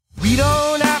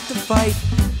fight.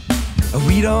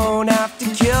 We don't have to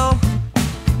kill.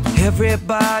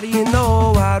 Everybody in the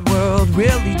whole wide world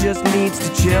really just needs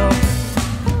to chill.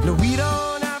 No, we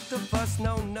don't have to fuss,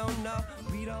 no,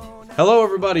 we don't. Hello,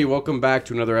 everybody. Welcome back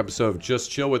to another episode of Just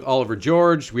Chill with Oliver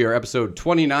George. We are episode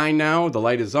 29 now. The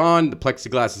light is on. The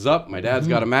plexiglass is up. My dad's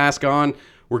got a mask on.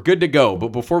 We're good to go. But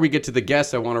before we get to the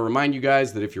guests, I want to remind you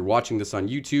guys that if you're watching this on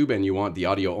YouTube and you want the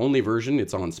audio-only version,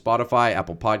 it's on Spotify,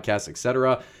 Apple Podcasts,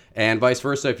 etc. And vice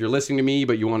versa. If you're listening to me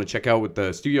but you want to check out what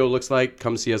the studio looks like,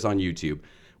 come see us on YouTube.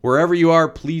 Wherever you are,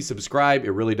 please subscribe.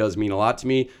 It really does mean a lot to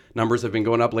me. Numbers have been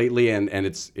going up lately, and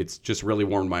it's just really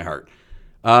warmed my heart.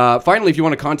 Finally, if you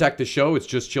want to contact the show, it's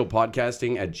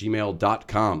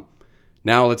justchillpodcasting@gmail.com.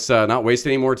 Now, let's not waste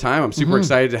any more time. I'm super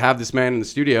excited to have this man in the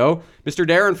studio, Mr.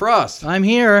 Darren Frost. I'm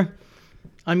here.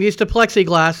 I'm used to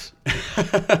plexiglass.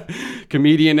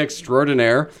 Comedian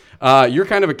extraordinaire. You're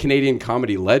kind of a Canadian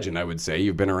comedy legend, I would say.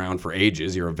 You've been around for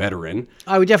ages. You're a veteran.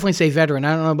 I would definitely say veteran.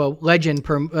 I don't know about legend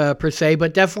per se,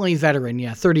 but definitely veteran.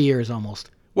 Yeah, 30 years almost.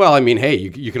 Well, I mean, hey,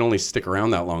 you can only stick around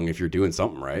that long if you're doing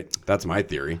something right. That's my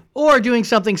theory. Or doing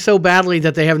something so badly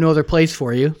that they have no other place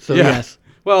for you. So, yeah. Yes.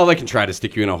 Well, they can try to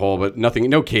stick you in a hole, but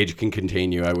no cage can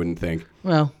contain you, I wouldn't think.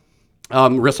 Well.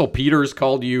 Russell Peters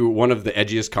called you one of the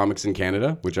edgiest comics in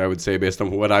Canada, which I would say, based on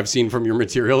what I've seen from your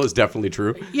material, is definitely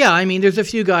true. Yeah, I mean, there's a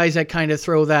few guys that kind of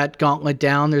throw that gauntlet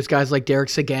down. There's guys like Derek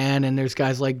Sagan, and there's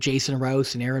guys like Jason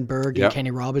Rouse and Aaron Berg and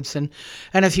Kenny Robinson,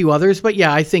 and a few others. But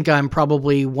yeah, I think I'm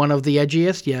probably one of the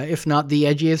edgiest, if not the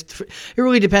edgiest. It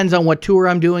really depends on what tour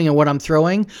I'm doing and what I'm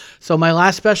throwing. So my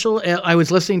last special, I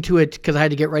was listening to it because I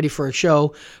had to get ready for a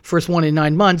show, first one in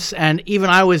 9 months, and even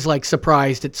I was like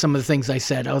surprised at some of the things I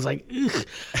said. I was like, ugh.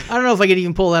 I don't know if I could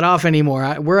even pull that off anymore.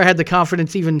 Where I had the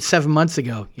confidence even 7 months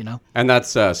ago, And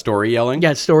that's story yelling?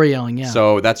 Yeah, it's story yelling, yeah.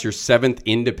 So that's your 7th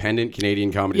independent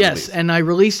Canadian comedy release. Yes, and I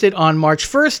released it on March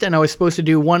 1st, and I was supposed to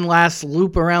do one last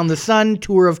loop around the sun,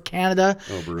 tour of Canada,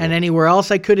 and anywhere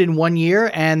else I could in 1 year,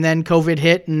 and then COVID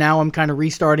hit, and now I'm kind of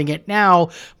restarting it now,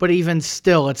 but even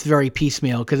still, it's very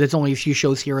piecemeal, because it's only a few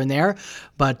shows here and there.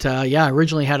 But I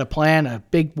originally had a plan, a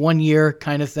big 1 year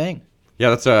kind of thing.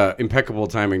 Yeah, that's impeccable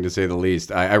timing, to say the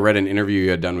least. I read an interview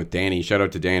you had done with Danny. Shout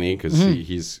out to Danny, because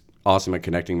he's awesome at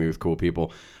connecting me with cool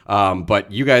people.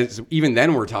 But you guys, even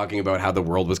then, were talking about how the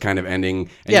world was kind of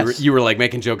ending. And you were like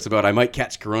making jokes about, I might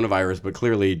catch coronavirus, but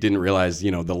clearly didn't realize,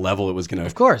 the level it was going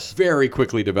to very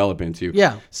quickly develop into.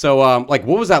 Yeah. So, what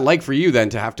was that like for you then,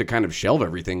 to have to kind of shelve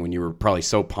everything when you were probably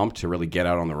so pumped to really get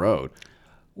out on the road?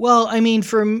 Well, I mean,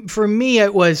 for me,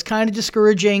 it was kind of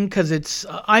discouraging because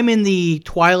I'm in the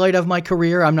twilight of my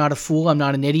career. I'm not a fool. I'm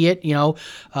not an idiot.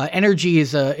 Energy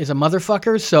is a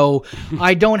motherfucker. So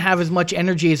I don't have as much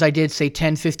energy as I did, say,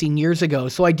 10, 15 years ago.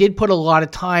 So I did put a lot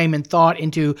of time and thought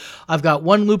into, I've got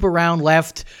one loop around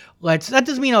left. That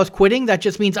doesn't mean I was quitting. That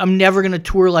just means I'm never going to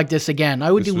tour like this again. I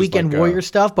would do Weekend Warrior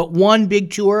stuff, but one big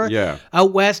tour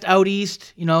out west, out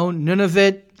east,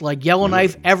 Nunavut, like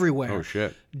Yellowknife, everywhere. Oh,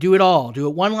 shit. Do it all. Do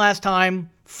it one last time.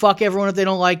 Fuck everyone if they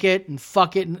don't like it, and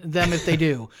fuck them if they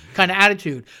do. Kind of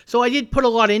attitude. So I did put a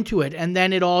lot into it, and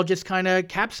then it all just kind of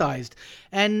capsized.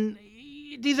 And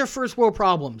these are first world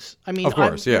problems. I mean, of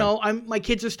course, my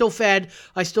kids are still fed.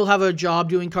 I still have a job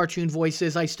doing cartoon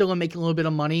voices. I still am making a little bit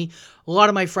of money. A lot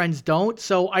of my friends don't.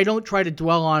 So I don't try to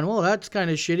dwell on, well, that's kind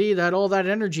of shitty, all that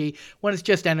energy, when it's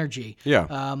just energy. Yeah.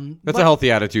 That's a healthy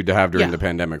attitude to have during the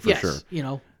pandemic, for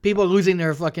sure. People are losing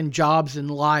their fucking jobs and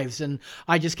lives, and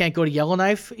I just can't go to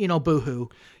Yellowknife, boo-hoo.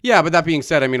 Yeah, but that being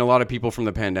said, I mean, a lot of people from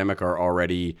the pandemic are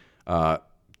already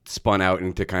spun out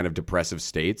into kind of depressive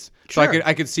states. Sure. So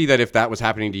I could see that if that was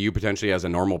happening to you potentially as a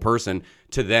normal person,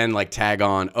 to then like tag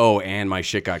on, and my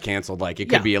shit got canceled, it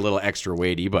could be a little extra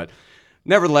weighty, but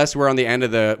nevertheless, we're on the end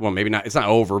of maybe not, it's not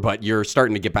over, but you're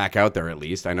starting to get back out there at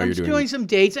least. I know you're doing some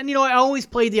dates. And, I always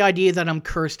played the idea that I'm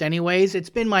cursed anyways. It's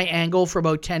been my angle for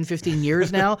about 10, 15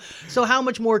 years now. So how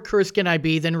much more cursed can I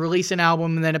be than release an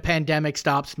album and then a pandemic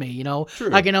stops me,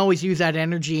 True. I can always use that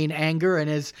energy and anger. And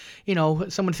as,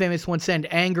 someone famous once said,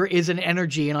 anger is an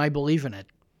energy, and I believe in it.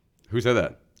 Who said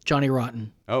that? Johnny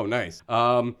Rotten. Oh, nice.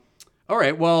 All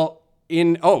right. Well,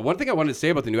 one thing I wanted to say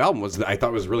about the new album was that I thought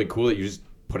it was really cool that you just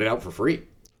put it out for free.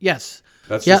 Yes.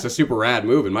 That's just a super rad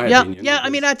move, in my opinion. Yeah, I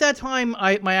mean, at that time,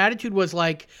 my attitude was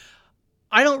like,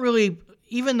 I don't really,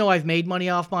 even though I've made money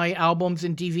off my albums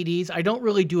and DVDs, I don't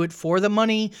really do it for the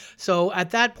money. So at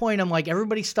that point, I'm like,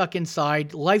 everybody's stuck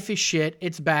inside. Life is shit.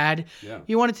 It's bad. Yeah.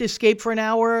 You wanted to escape for an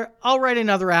hour? I'll write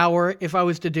another hour if I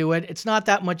was to do it. It's not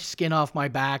that much skin off my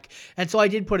back. And so I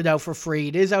did put it out for free.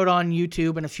 It is out on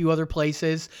YouTube and a few other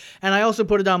places. And I also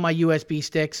put it on my USB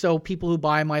stick. So people who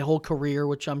buy my whole career,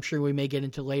 which I'm sure we may get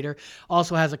into later,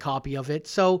 also has a copy of it.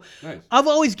 So Nice. I've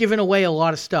always given away a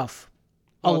lot of stuff.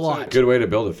 A Well, lot. it's a good way to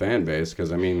build a fan base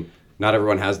because, I mean, not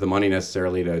everyone has the money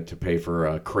necessarily to pay for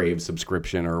a Crave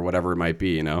subscription or whatever it might be,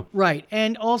 you know? Right.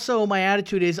 And also my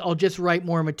attitude is I'll just write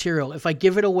more material. If I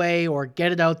give it away or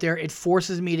get it out there, it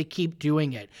forces me to keep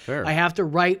doing it. Fair. I have to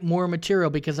write more material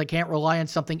because I can't rely on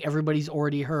something everybody's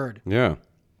already heard. Yeah.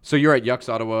 So you're at Yucks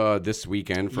Ottawa this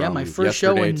weekend from My first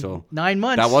show yesterday in till 9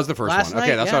 months. That was the first Last one.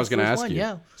 Okay, night, that's what I was going to first ask one, you.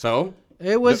 Yeah. So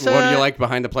It was. what do you like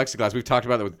behind the plexiglass? We've talked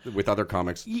about that with other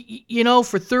comics. You know,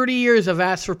 for 30 years I've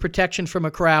asked for protection from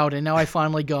a crowd, and now I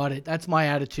finally got it. That's my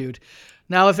attitude.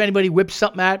 Now, if anybody whips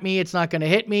something at me, it's not going to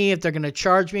hit me. If they're going to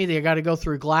charge me, they got to go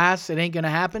through glass. It ain't going to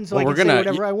happen, so I can say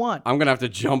whatever I want. I'm gonna have to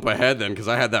jump ahead then because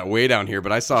I had that way down here,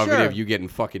 but I saw a Sure. video of you getting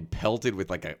fucking pelted with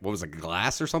like a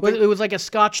glass or something. It was like a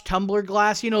Scotch tumbler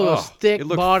glass, you know, those thick it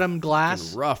looked bottom glass.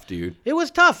 fucking rough, dude. It was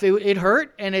tough. It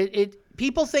hurt, and it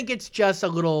people think it's just a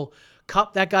little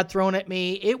cup that got thrown at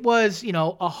me. It was, you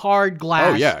know, a hard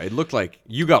glass. Oh yeah, it looked like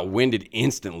you got winded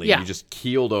instantly. Yeah. You just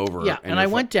keeled over. Yeah, and I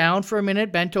went down for a minute,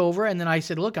 bent over, and then I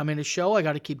said, look, I'm in a show. I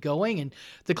got to keep going. And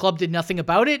the club did nothing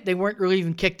about it. They weren't really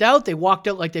even kicked out. They walked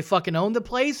out like they fucking owned the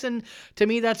place. And to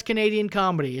me, that's Canadian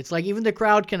comedy. It's like even the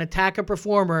crowd can attack a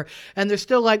performer, and they're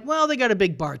still like, well, they got a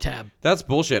big bar tab. That's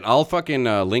bullshit. I'll fucking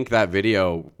link that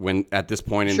video when at this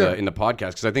point in Sure. the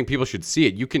podcast because I think people should see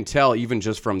it. You can tell even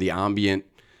just from the ambient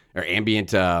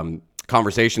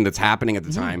conversation that's happening at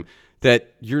the time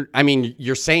that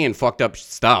you're saying fucked up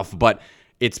stuff, but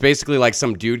it's basically like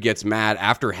some dude gets mad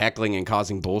after heckling and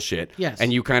causing bullshit. Yes.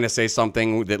 And you kind of say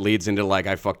something that leads into like,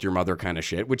 I fucked your mother kind of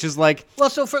shit, which is like, Well,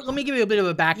 so let me give you a bit of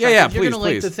a backtrack. Yeah, 'cause you're going to please,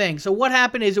 link the please. thing. So what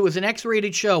happened is it was an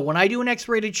X-rated show. When I do an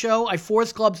X-rated show, I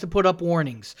force clubs to put up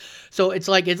warnings. So it's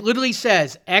like it literally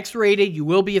says X-rated, you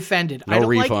will be offended. No I don't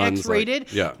refunds, like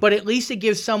X-rated, yeah. but at least it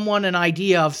gives someone an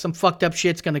idea of some fucked up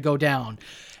shit's going to go down.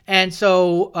 And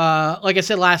so, like I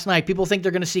said last night, people think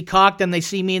they're going to see cock, then they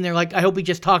see me and they're like, I hope he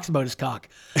just talks about his cock.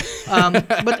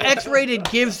 But X-rated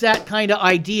gives that kind of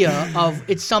idea of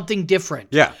it's something different.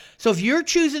 Yeah. So if you're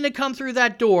choosing to come through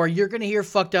that door, you're going to hear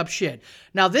fucked up shit.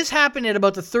 Now, this happened at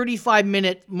about the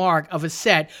 35-minute mark of a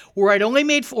set where I'd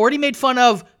already made fun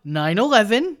of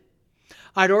 9/11.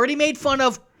 I'd already made fun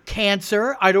of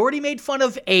cancer. I'd already made fun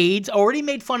of AIDS. I already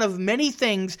made fun of many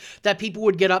things that people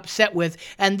would get upset with,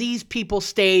 and these people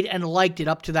stayed and liked it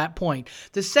up to that point.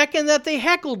 The second that they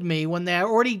heckled me, when they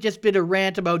already just did a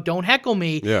rant about don't heckle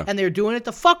me, Yeah. and they're doing it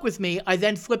to fuck with me, I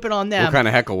then flip it on them. what kind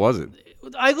of heckle was it?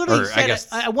 I literally Or, I said, guess-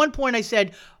 at one point I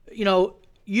said, you know,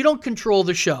 you don't control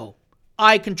the show.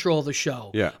 I control the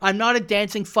show. Yeah. I'm not a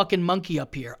dancing fucking monkey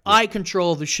up here. I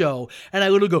control the show. And I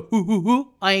literally go, ooh, ooh, ooh.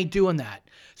 I ain't doing that.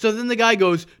 So then the guy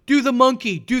goes, do the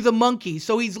monkey, do the monkey.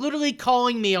 So he's literally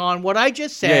calling me on what I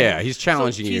just said. Yeah, he's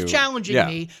challenging you. He's challenging Yeah.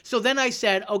 me. So then I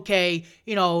said, okay,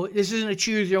 you know, this isn't a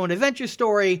choose your own adventure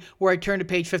story where I turn to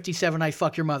page 57, I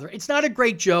fuck your mother. It's not a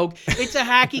great joke. It's a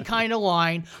hacky kind of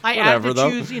line. I have Whatever, to though.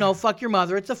 choose, you know, fuck your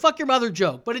mother. It's a fuck your mother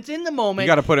joke, but it's in the moment.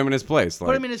 You got to put him in his place.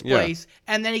 Put him in his place,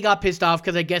 and then he got pissed off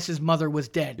because I guess his mother was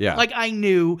dead. Yeah. Like I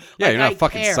knew. Yeah, like, you're not I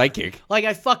fucking care. psychic. Like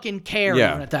I fucking care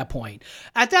Yeah. even at that point.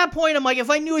 At that point, I'm like, if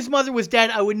I knew his mother was dead,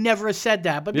 I would never have said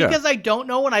that. But Yeah. because I don't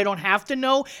know and I don't have to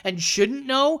know and shouldn't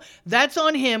know, that's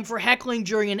on him for heckling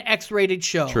during an X-rated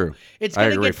show. True. It's I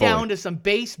gonna agree get fully. down to some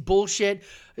base bullshit,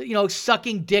 you know,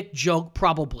 sucking dick joke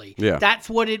probably. Yeah. That's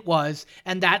what it was,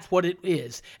 and that's what it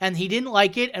is. And he didn't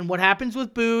like it. And what happens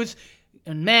with booze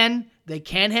and men, they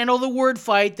can't handle the word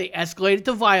fight. They escalate it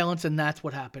to violence, and that's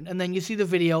what happened. And then you see the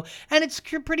video, and it's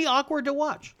pretty awkward to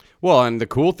watch. Well, and the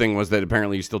cool thing was that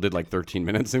apparently you still did like 13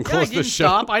 minutes and Yeah, I closed the didn't show.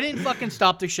 stop. I didn't fucking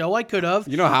stop the show. I could have.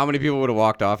 You know how many people would have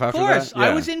walked off after Of course, that? I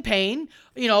Yeah. was in pain.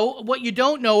 You know, what you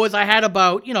don't know is I had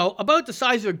about the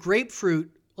size of a grapefruit,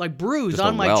 like bruise Just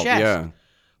on a my welt, chest yeah.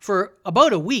 for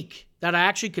about a week that I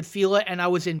actually could feel it, and I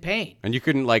was in pain. And you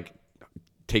couldn't like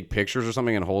take pictures or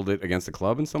something and hold it against the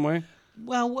club in some way?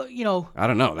 Well, you know, I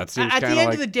don't know. That seems at kind the of end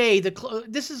like of the day,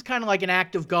 this is kind of like an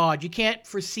act of God. You can't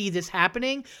foresee this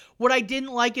happening. What I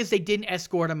didn't like is they didn't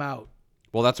escort him out.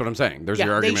 Well, that's what I'm saying. There's your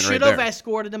Yeah, they argument right should there. have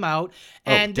escorted them out.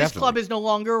 And this club definitely. is no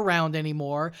longer around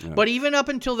anymore. But even up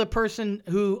until the person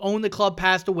who owned the club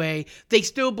passed away, they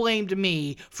still blamed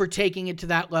me for taking it to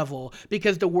that level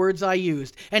because the words I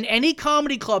used. And any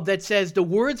comedy club that says the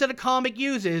words that a comic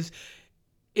uses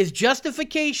is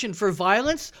justification for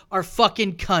violence are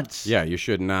fucking cunts. Yeah, you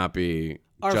should not be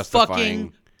Are justifying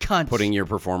fucking cunts. putting your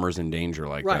performers in danger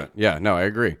like Right. that. Yeah, no, I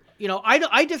agree. You know,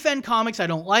 I defend comics I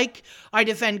don't like. I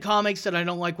defend comics that I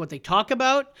don't like what they talk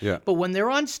about. Yeah. But when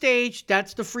they're on stage,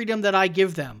 that's the freedom that I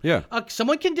give them. Yeah.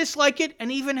 Someone can dislike it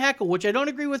and even heckle, which I don't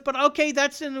agree with, but okay,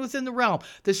 that's within the realm.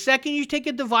 The second you take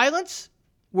it to violence,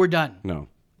 we're done. No.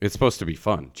 It's supposed to be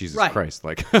fun. Jesus Right. Christ.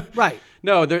 Like, Right.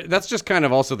 No, that's just kind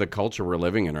of also the culture we're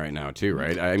living in right now, too,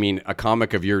 right? I mean, a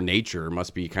comic of your nature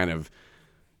must be kind of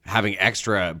having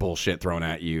extra bullshit thrown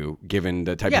at you given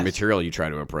the type Yes. of material you try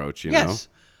to approach, you Yes.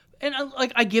 And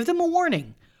I give them a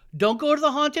warning. Don't go to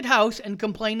the haunted house and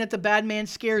complain that the bad man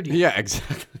scared you. know? Yeah,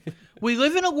 exactly. We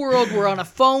live in a world where on a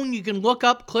phone you can look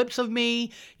up clips of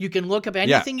me, you can look up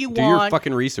anything you do want. your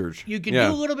fucking research. You can Yeah.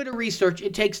 do a little bit of research.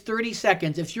 It takes 30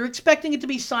 seconds. If you're expecting it to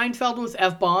be Seinfeld with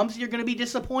F-bombs, you're going to be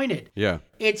disappointed. Yeah.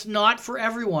 It's not for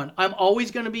everyone. I'm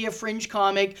always going to be a fringe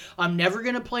comic. I'm never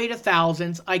going to play to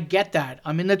thousands. I get that.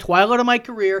 I'm in the twilight of my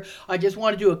career. I just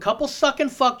want to do a couple suck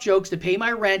and fuck jokes to pay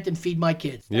my rent and feed my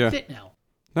kids. That's it now.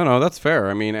 No, that's fair.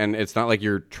 I mean, and it's not like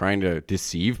you're trying to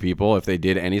deceive people. If they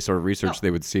did any sort of research,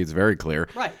 they would see it's very clear.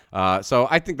 Right. So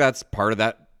I think that's part of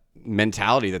that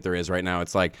mentality that there is right now.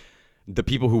 It's like the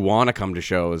people who want to come to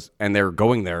shows and they're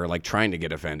going there like trying to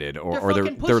get offended or they're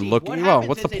fucking pussies. looking. What Well, happens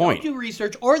what's is the they point? Don't do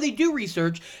research, or they do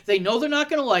research. They know they're not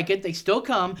going to like it. They still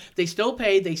come. They still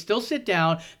pay. They still sit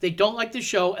down. They don't like the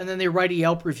show, and then they write a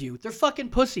Yelp review. They're fucking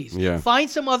pussies. Yeah. Find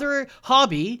some other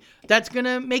hobby that's going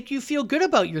to make you feel good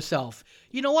about yourself.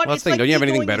 You know what? Well, that's It's the thing. like Don't you have me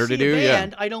anything going better to see a do? Yeah.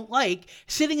 band I don't like,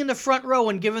 sitting in the front row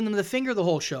and giving them the finger the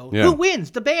whole show. Yeah. Who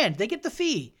wins? The band. They get the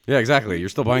fee. Yeah, exactly. You're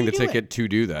still buying the you doing? ticket to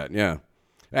do that. Yeah.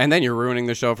 And then you're ruining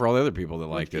the show for all the other people that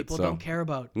Which liked it. people So don't care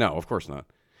about. no, of course not.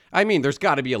 I mean, there's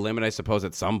got to be a limit, I suppose,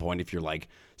 at some point if you're like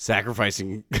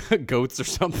sacrificing goats or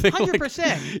something.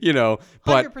 100%. You know,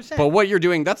 but 100%. but what you're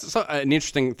doing, that's an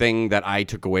interesting thing that I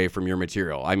took away from your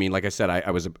material. I mean, like I said,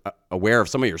 I was aware of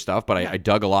some of your stuff, but I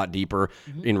dug a lot deeper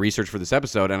in research for this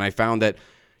episode, and I found that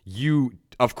you,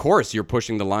 of course, you're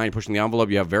pushing the line, pushing the envelope.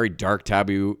 You have very dark,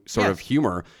 taboo sort of Yes.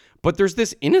 humor, but there's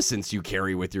this innocence you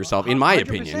carry with yourself, in my 100%,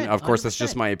 opinion. Of course, that's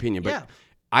just 100%. my opinion, but Yeah.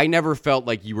 I never felt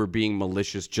like you were being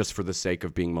malicious just for the sake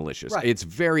of being malicious. Right. It's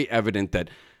very evident that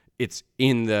it's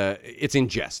in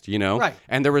jest, you know? Right.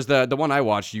 And there was the one I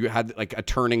watched, you had like a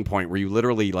turning point where you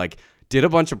literally like did a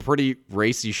bunch of pretty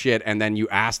racy shit and then you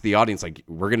asked the audience like,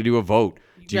 we're going to do a vote.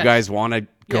 Do you Yes. guys want to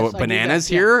go Yes, I do bananas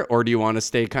that, yeah. here or do you want to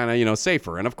stay kind of,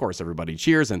 safer? And of course everybody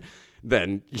cheers and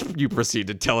then you proceed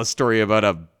to tell a story about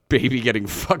a baby getting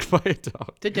fucked by a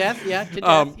dog. To death, yeah. To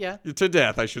death, yeah. To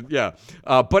death, I should, yeah.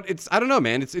 But it's, I don't know,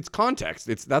 man. It's context.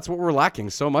 That's what we're lacking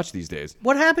so much these days.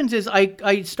 What happens is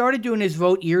I started doing this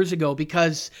vote years ago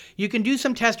because you can do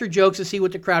some tester jokes to see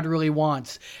what the crowd really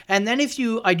wants. And then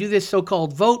I do this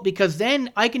so-called vote because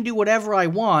then I can do whatever I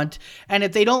want. And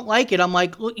if they don't like it, I'm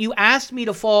like, look, you asked me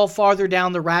to fall farther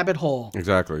down the rabbit hole.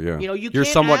 Exactly, yeah. You're You're can't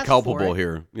somewhat ask culpable for it.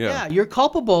 here. Yeah. You're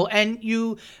culpable. And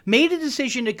you made a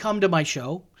decision to come to my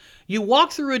show. You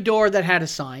walked through a door that had a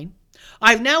sign.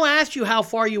 I've now asked you how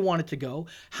far you want it to go.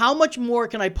 How much more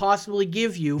can I possibly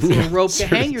give you for a rope to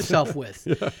hang yourself with?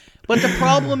 But the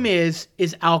problem is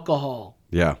alcohol.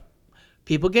 Yeah.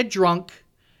 People get drunk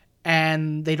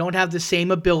and they don't have the same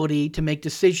ability to make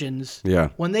decisions Yeah.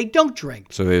 when they don't drink.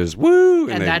 So they just woo.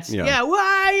 And that's,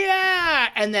 yeah.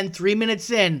 And then 3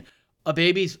 minutes in, a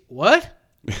baby's, what?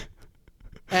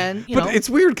 And, But it's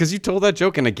weird because you told that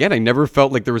joke, and again, I never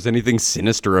felt like there was anything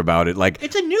sinister about it. Like,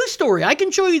 it's a news story. I can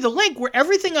show you the link where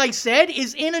everything I said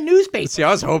is in a newspaper. see,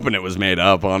 I was hoping it was made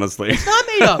up, honestly. It's not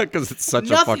made up. Because it's such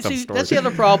a Nothing- fucked up see, story. That's the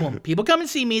other problem. People come and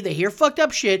see me, they hear fucked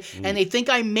up shit, and they think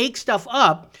I make stuff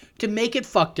up to make it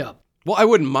fucked up. Well, I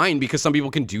wouldn't mind because some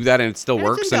people can do that and it still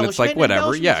works, and it's like, embellishment. whatever.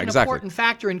 Embellishment's Yeah, an exactly. important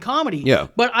factor in comedy. Yeah.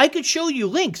 But I could show you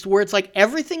links where it's like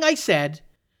everything I said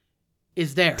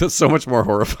is there. That's so much more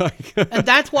horrifying. And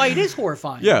that's why it is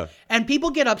horrifying. Yeah. And people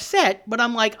get upset, but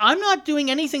I'm like, I'm not doing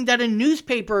anything that a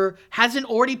newspaper hasn't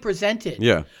already presented.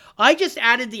 Yeah. I just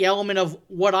added the element of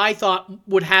what I thought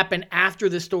would happen after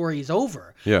the story is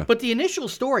over. Yeah. But the initial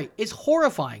story is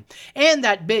horrifying. And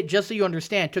that bit, just so you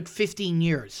understand, took 15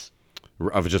 years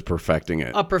Of just perfecting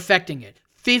it. of perfecting it.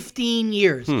 15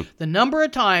 years. The number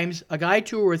of times a guy I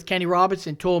tour with, Kenny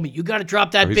Robinson, told me, you got to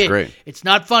drop that he's bit. great. It's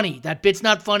not funny. That bit's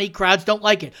not funny. Crowds don't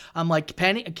like it. I'm like,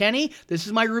 Kenny, this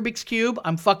is my Rubik's Cube.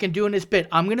 I'm fucking doing this bit.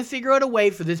 I'm going to figure out a way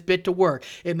for this bit to work.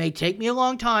 It may take me a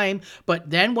long time, but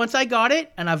then once I got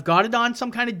it and I've got it on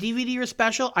some kind of DVD or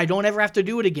special, I don't ever have to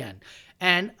do it again.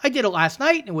 And I did it last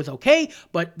night and it was okay,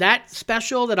 but that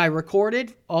special that I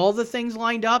recorded, all the things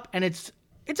lined up, and it's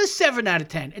a 7 out of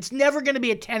 10. It's never going to be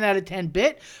a 10 out of 10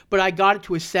 bit, but I got it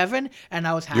to a 7, and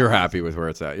I was happy. You're happy with where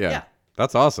it's at. Yeah.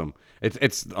 That's awesome.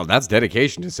 That's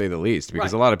dedication, to say the least,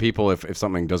 because a lot of people, if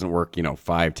something doesn't work,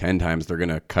 5, 10 times, they're going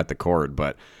to cut the cord.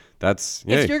 But that's...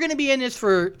 If you're going to be in this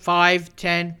for 5,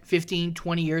 10, 15,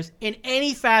 20 years, in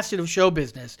any facet of show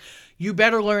business, you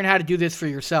better learn how to do this for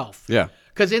yourself. Yeah.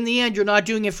 Because in the end, you're not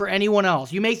doing it for anyone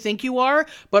else. You may think you are,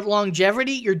 but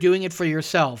longevity, you're doing it for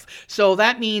yourself. So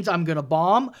that means I'm going to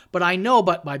bomb, but I know,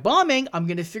 but by bombing, I'm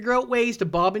going to figure out ways to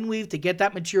bob and weave to get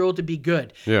that material to be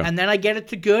good. Yeah. And then I get it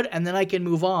to good, and then I can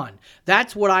move on.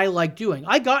 That's what I like doing.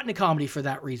 I got into comedy for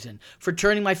that reason, for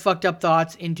turning my fucked up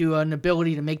thoughts into an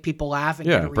ability to make people laugh and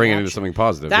get a bring it into reaction. something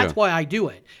positive. That's why I do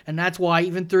it. And that's why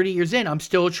even 30 years in, I'm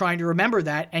still trying to remember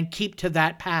that and keep to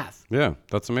that path. Yeah,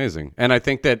 that's amazing. And I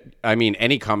think that,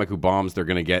 any comic who bombs, they're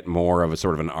going to get more of a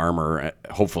sort of an armor,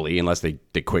 hopefully, unless they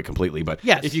quit completely. But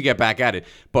if you get back at it.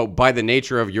 But by the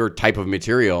nature of your type of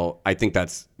material, I think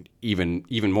that's even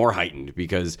more heightened,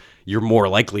 because you're more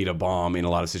likely to bomb in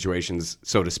a lot of situations,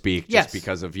 so to speak, just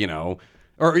because of,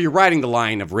 or you're riding the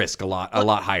line of risk a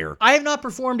lot higher. I have not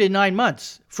performed in 9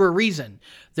 months for a reason.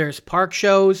 There's park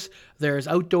shows, there's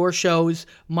outdoor shows.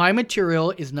 My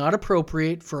material is not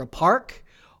appropriate for a park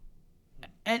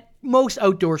and most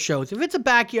outdoor shows. If it's a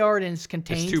backyard and it's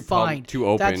contained, it's too fine. Too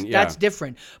open, That's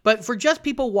different. But for just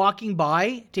people walking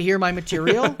by to hear my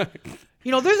material,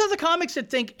 there's other comics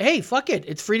that think, hey, fuck it,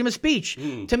 it's freedom of speech.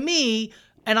 To me,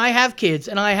 and I have kids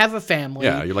and I have a family.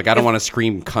 Yeah, you're like, I don't want to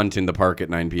scream cunt in the park at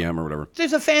 9 p.m. or whatever.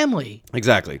 There's a family.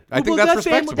 Exactly. I think that's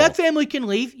respectable. That family can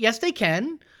leave. Yes, they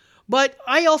can. But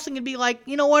I also can be like,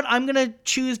 you know what? I'm going to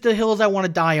choose the hills I want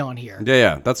to die on here.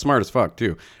 Yeah. That's smart as fuck,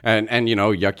 too. And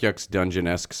Yuck Yuck's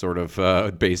dungeon-esque sort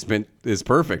of basement is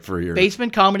perfect for your...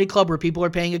 Basement comedy club where people are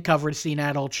paying a cover to see an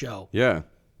adult show. Yeah.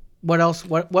 What else?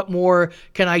 What more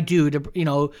can I do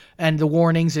to, and the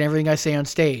warnings and everything I say on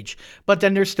stage? But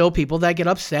then there's still people that get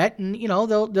upset, and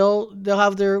they'll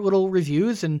have their little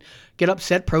reviews and get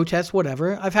upset, protest,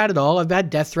 whatever. I've had it all. I've had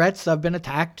death threats. I've been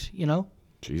attacked.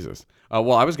 Jesus.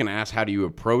 Well, I was going to ask, how do you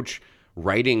approach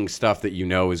writing stuff that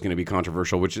is going to be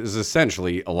controversial, which is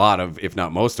essentially a lot of, if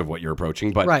not most of, what you're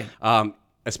approaching. But right.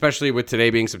 Especially with today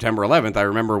being September 11th, I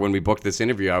remember when we booked this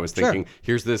interview, I was thinking,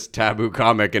 here's this taboo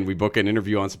comic, and we book an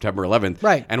interview on September 11th.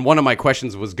 Right. And one of my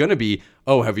questions was going to be,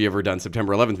 have you ever done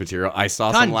September 11th material? I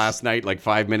saw some last night, like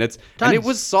 5 minutes, and it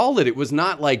was solid. It was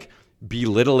not like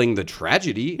belittling the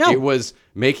tragedy. No. It was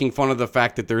making fun of the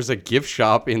fact that there's a gift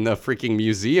shop in the freaking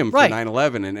museum for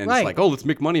 9/11, and it's like, let's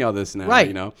make money on this now.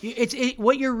 Right.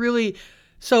 What you're really...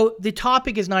 So the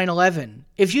topic is 9/11.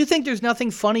 If you think there's nothing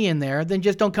funny in there, then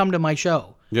just don't come to my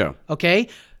show. Yeah. Okay?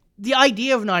 The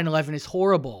idea of 9/11 is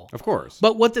horrible. Of course.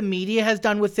 But what the media has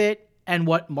done with it and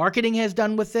what marketing has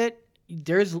done with it,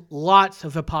 there's lots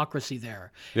of hypocrisy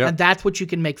there. Yeah. And that's what you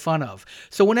can make fun of.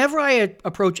 So whenever I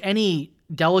approach any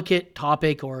delicate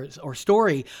topic or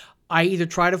story, I either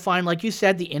try to find, like you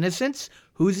said, the innocence.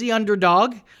 Who's the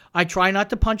underdog? I try not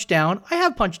to punch down. I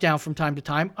have punched down from time to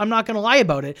time. I'm not going to lie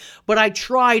about it. But I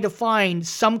try to find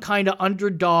some kind of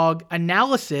underdog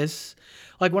analysis.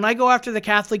 Like when I go after the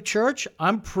Catholic Church,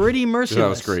 I'm pretty merciless. That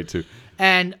was great too.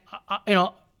 And,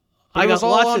 But it was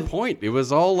all on point. It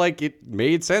was all like, it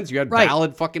made sense. You had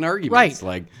valid fucking arguments.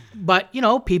 Right. But,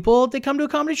 people, they come to a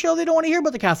comedy show, they don't want to hear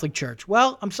about the Catholic Church.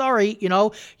 Well, I'm sorry, you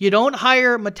don't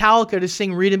hire Metallica to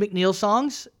sing Rita McNeil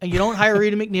songs, and you don't hire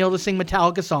Rita McNeil to sing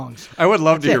Metallica songs. I would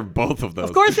love to hear both of those.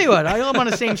 Of course they would. I'm on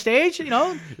the same stage, They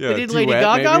did Lady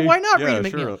Gaga. Maybe? Why not Rita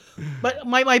McNeil? But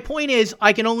my point is,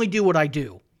 I can only do what I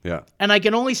do. Yeah. And I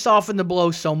can only soften the blow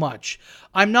so much.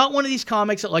 I'm not one of these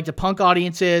comics that like to punk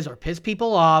audiences or piss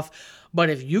people off.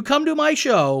 But if you come to my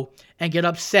show and get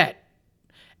upset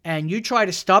and you try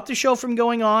to stop the show from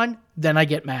going on, then I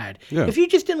get mad. Yeah. If you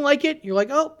just didn't like it, you're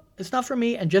like, oh, it's not for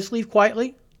me, and just leave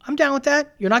quietly, I'm down with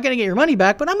that. You're not going to get your money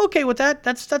back, but I'm okay with that.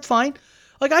 That's fine.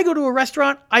 Like I go to a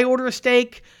restaurant, I order a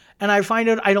steak, and I find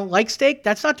out I don't like steak.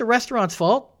 That's not the restaurant's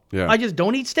fault. Yeah. I just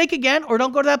don't eat steak again or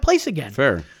don't go to that place again.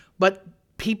 Fair. But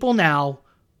people now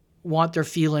want their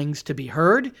feelings to be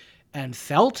heard and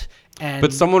felt.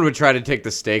 But someone would try to take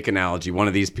the steak analogy, one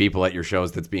of these people at your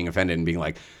shows that's being offended and being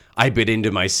like, I bit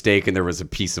into my steak and there was a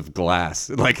piece of glass.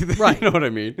 Like, right. You know what I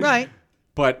mean? Right.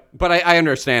 But I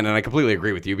understand, and I completely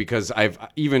agree with you, because I've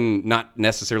even, not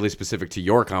necessarily specific to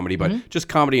your comedy, but just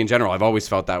comedy in general, I've always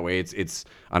felt that way. It's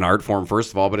an art form,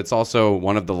 first of all, but it's also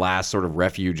one of the last sort of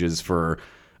refuges for,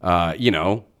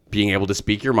 being able to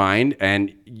speak your mind,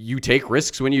 and you take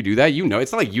risks when you do that.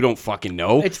 It's not like you don't fucking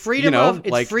know. It's freedom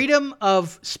freedom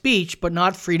of speech, but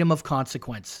not freedom of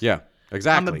consequence. Yeah.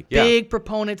 Exactly. I'm a big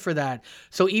proponent for that.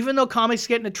 So even though comics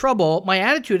get into trouble, my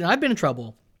attitude, and I've been in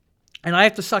trouble, and I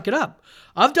have to suck it up.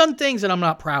 I've done things that I'm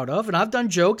not proud of, and I've done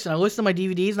jokes, and I listen to my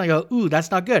DVDs, and I go, ooh,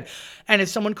 that's not good. And if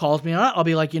someone calls me on it, I'll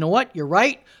be like, you know what? You're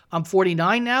right. I'm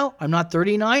 49 now. I'm not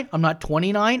 39. I'm not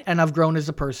 29, and I've grown as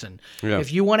a person. Yeah.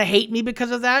 If you want to hate me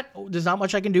because of that, there's not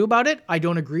much I can do about it. I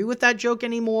don't agree with that joke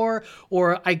anymore,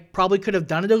 or I probably could have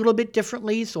done it a little bit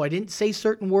differently, so I didn't say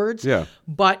certain words. Yeah.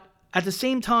 But at the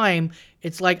same time,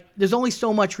 it's like there's only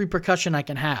so much repercussion I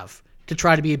can have to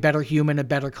try to be a better human, a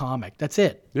better comic. That's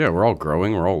it. Yeah, we're all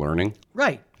growing. We're all learning.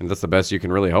 Right. And that's the best you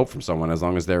can really hope from someone, as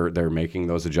long as they're making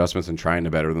those adjustments and trying to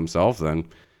better themselves. Then,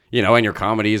 and your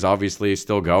comedy is obviously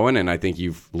still going, and I think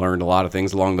you've learned a lot of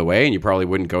things along the way, and you probably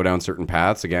wouldn't go down certain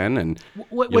paths again. And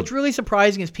what's really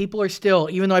surprising is people are still,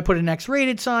 even though I put an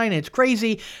X-rated sign and it's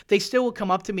crazy, they still will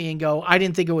come up to me and go, I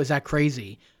didn't think it was that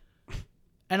crazy.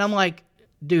 And I'm like,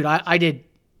 dude, I did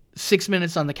 6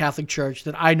 minutes on the Catholic Church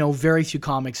that I know very few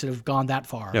comics that have gone that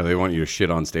far. Yeah, they want you to shit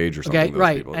on stage or something. Okay,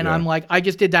 right. People. And yeah. I'm like, I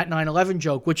just did that 9/11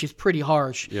 joke, which is pretty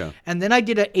harsh. Yeah. And then I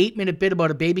did an 8-minute bit about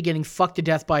a baby getting fucked to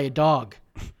death by a dog.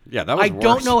 Yeah, that was worse.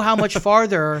 Don't know how much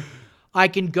farther I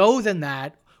can go than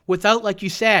that without, like you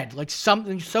said, like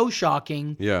something so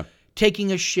shocking. Yeah.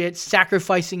 Taking a shit,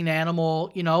 sacrificing an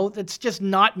animal, that's just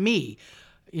not me.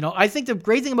 I think the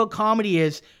great thing about comedy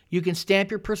is you can stamp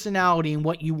your personality and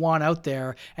what you want out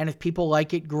there, and if people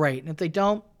like it, great. And if they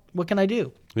don't, what can I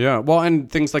do? Yeah, well, and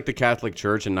things like the Catholic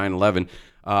Church and 9/11,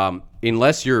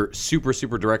 unless you're super,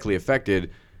 super directly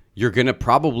affected, you're going to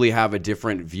probably have a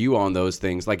different view on those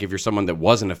things, like if you're someone that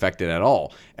wasn't affected at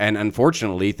all. And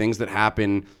unfortunately, things that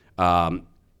happen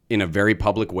in a very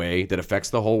public way that affects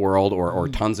the whole world or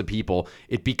tons of people,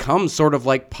 it becomes sort of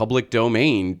like public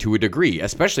domain to a degree,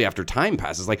 especially after time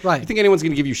passes. Like, right. You think anyone's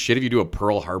going to give you shit if you do a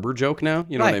Pearl Harbor joke now?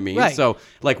 You know what I mean? Right. So,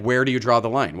 like, where do you draw the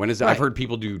line? When is it? Right. I've heard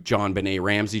people do John Benet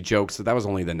Ramsey jokes. So that was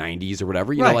only the 90s or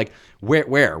whatever. You right. know, like,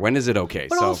 where? When is it okay?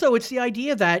 But also, it's the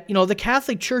idea that, the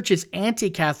Catholic Church is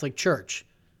anti-Catholic Church.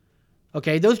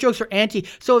 Okay? Those jokes are anti.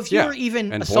 So if you're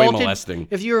even and assaulted, boy molesting.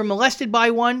 If you're molested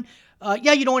by one,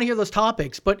 you don't want to hear those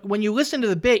topics, but when you listen to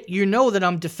the bit, you know that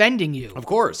I'm defending you. Of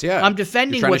course, yeah. I'm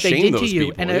defending what they did to you,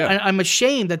 people, and yeah. I'm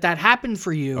ashamed that happened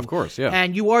for you. Of course, yeah.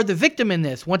 And you are the victim in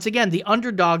this. Once again, the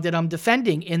underdog that I'm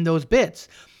defending in those bits.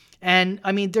 And,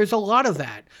 there's a lot of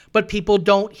that, but people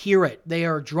don't hear it. They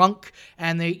are drunk,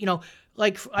 and they,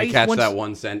 like I catch that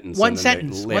one sentence. One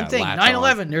sentence, one thing.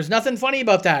 9/11. There's nothing funny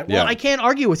about that. Well, I can't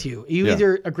argue with you. You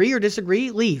either agree or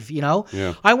disagree. Leave.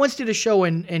 Yeah. I once did a show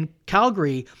in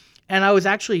Calgary. And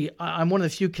I'm one of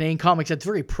the few Canadian comics that's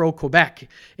very pro-Quebec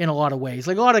in a lot of ways.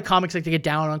 Like a lot of comics like to get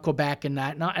down on Quebec and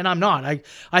that, and I'm not.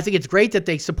 I think it's great that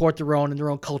they support their own and their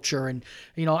own culture. And,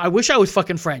 I wish I was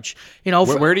fucking French.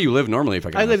 Where do you live normally, if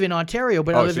I can I live in Ontario,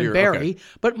 but I live in Barrie. Okay.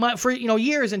 But for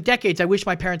years and decades, I wish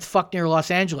my parents fucked near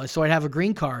Los Angeles so I'd have a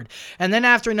green card. And then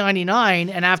after 99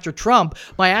 and after Trump,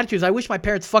 my attitude is I wish my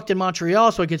parents fucked in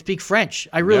Montreal so I could speak French.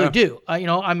 I really do.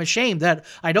 I'm ashamed that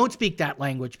I don't speak that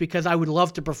language because I would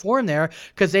love to perform there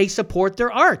because they support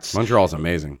their arts. Montreal's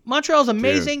amazing.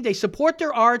 Dude. They support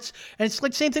their arts, and it's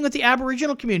like the same thing with the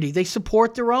Aboriginal community. They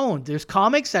support their own. There's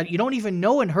comics that you don't even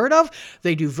know and heard of.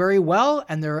 They do very well,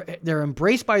 and they're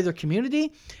embraced by their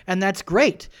community, and that's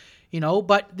great.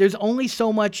 But there's only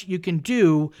so much you can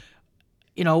do,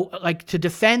 like to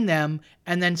defend them.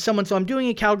 And then so I'm doing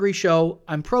a Calgary show.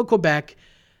 I'm pro-Quebec,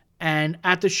 and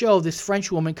at the show, this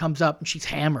French woman comes up and she's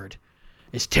hammered.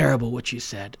 It's terrible what you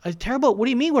said. Terrible? What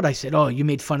do you mean what I said? Oh, you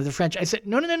made fun of the French. I said,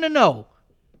 no.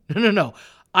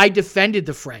 I defended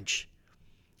the French.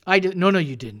 No,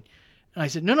 you didn't. And I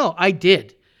said, no, I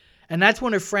did. And that's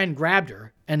when her friend grabbed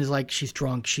her and is like, she's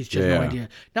drunk. She's just no idea.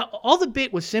 Now, all the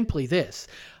bit was simply this.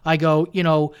 I go,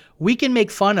 we can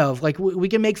make fun of, we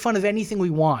can make fun of anything we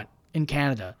want in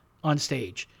Canada on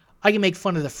stage. I can make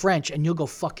fun of the French and you'll go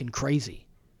fucking crazy.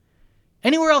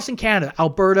 Anywhere else in Canada,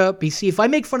 Alberta, BC, if I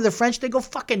make fun of the French, they go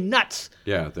fucking nuts.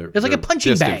 Yeah, it's like a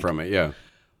punching distant bag from it. Yeah.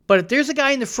 But if there's a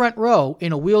guy in the front row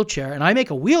in a wheelchair and I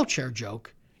make a wheelchair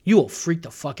joke, you will freak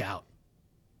the fuck out.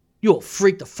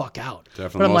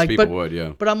 Definitely, most people would.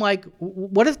 Yeah. But I'm like,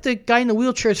 what if the guy in the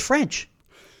wheelchair is French?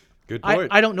 Good point.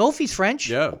 I don't know if he's French.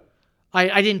 Yeah.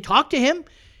 I didn't talk to him.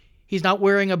 He's not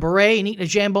wearing a beret and eating a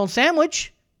jambon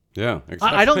sandwich. Yeah,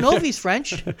 exactly. I don't know if he's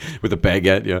French, With a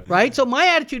baguette, yeah. right? So my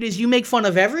attitude is you make fun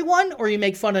of everyone or you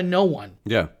make fun of no one.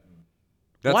 Yeah.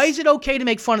 Why is it okay to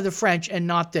make fun of the French and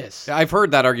not this? I've heard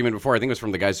that argument before. I think it was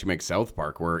from the guys who make South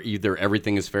Park, where either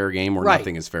everything is fair game or Right.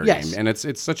 nothing is fair Yes. game. And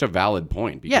it's such a valid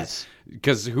point. Because, Yes.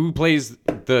 Because who plays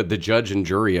the judge and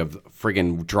jury of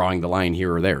friggin' drawing the line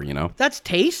here or there, you know? That's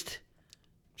taste.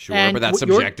 Sure, And but that's what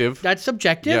you're- subjective. That's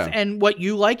subjective, Yeah. and what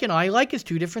you like and I like is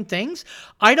two different things.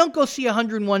 I don't go see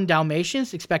 101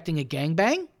 Dalmatians expecting a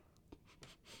gangbang.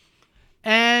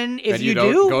 And if and you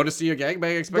don't do, go to see a gangbang go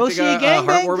expecting see a a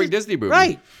gangbang. heartwarming Disney movie.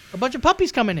 Right. A bunch of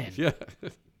puppies coming in. Yeah.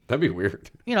 That'd be weird.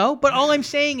 You know, but all I'm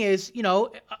saying is, you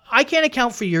know, I can't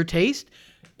account for your taste.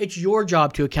 It's your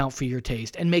job to account for your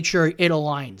taste and make sure it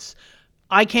aligns.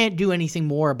 I can't do anything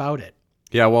more about it.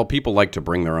 Yeah, well, people like to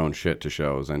bring their own shit to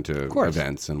shows and to course.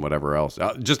 events and whatever else.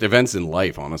 Just events in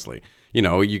life, honestly. You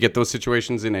know, you get those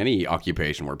situations in any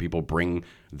occupation where people bring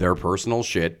their personal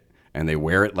shit and they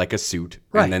wear it like a suit,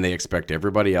 Right. and then they expect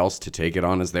everybody else to take it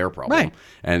on as their problem. Right.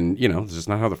 And, you know, this is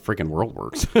not how the freaking world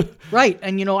works. Right.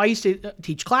 And, you know, I used to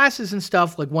teach classes and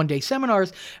stuff, like one-day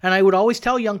seminars, and I would always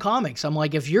tell young comics, I'm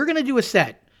like, if you're going to do a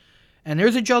set and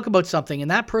there's a joke about something and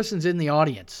that person's in the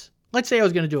audience, let's say I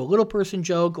was going to do a little person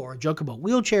joke or a joke about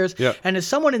wheelchairs, Yeah. and there's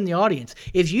someone in the audience,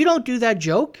 if you don't do that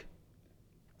joke,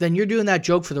 then you're doing that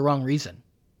joke for the wrong reason.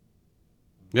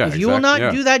 Yeah, If you will not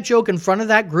yeah. do that joke in front of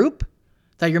that group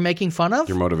that you're making fun of,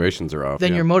 Your motivations are off.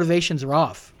 then yeah. your motivations are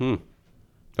off.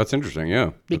 That's interesting,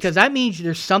 yeah. Because that means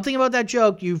there's something about that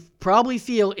joke you probably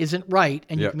feel isn't right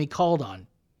and you Yeah. can be called on.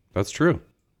 That's true.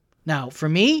 Now, for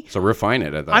me, So refine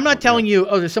it at that I'm not point, telling you,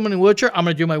 oh, there's someone in a wheelchair, I'm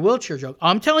going to do my wheelchair joke.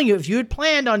 I'm telling you, if you had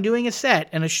planned on doing a set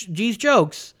and these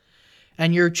jokes,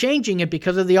 and you're changing it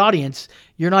because of the audience,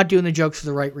 you're not doing the jokes for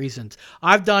the right reasons.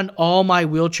 I've done all my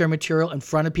wheelchair material in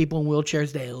front of people in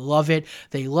wheelchairs. They love it.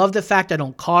 They love the fact I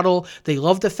don't coddle. They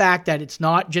love the fact that it's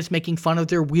not just making fun of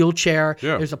their wheelchair.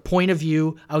 Yeah. There's a point of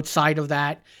view outside of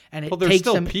that. And it Well, they're takes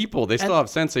still them, people. They still have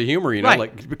sense of humor, you know. Right.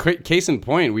 Like case in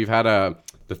point, we've had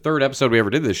the third episode we ever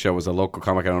did this show was a local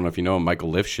comic. I don't know if you know him,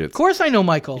 Michael Lifshitz. Of course I know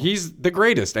Michael. He's the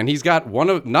greatest, and he's got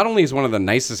not only is one of the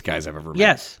nicest guys I've ever met,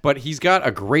 Yes. but he's got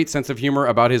a great sense of humor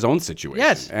about his own situation.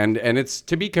 Yes. and it's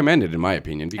to be commended in my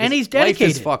opinion. Because And he's Life is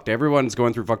dedicated. fucked. Everyone's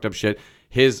going through fucked up shit.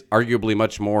 His arguably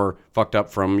much more fucked up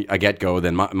from a get-go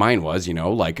than mine was. You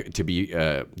know, like to be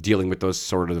dealing with those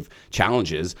sort of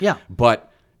challenges. Yeah. but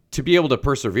to be able to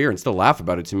persevere and still laugh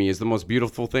about it to me is the most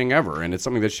beautiful thing ever, and it's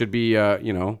something that should be,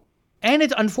 you know. And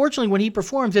it's unfortunately when he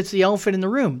performs, it's the elephant in the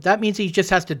room. That means he just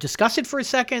has to discuss it for a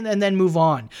second and then move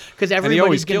on because And he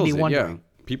always everybody's going kills to be it. wondering.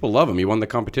 Yeah, people love him. He won the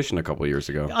competition a couple of years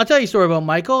ago. I'll tell you a story about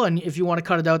Michael, and if you want to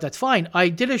cut it out, that's fine. I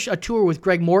did a tour with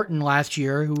Greg Morton last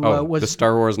year, who was the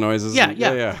Star Wars noises.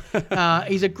 Yeah.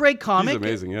 He's a great comic. He's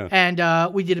amazing, yeah.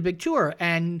 And we did a big tour,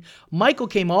 and Michael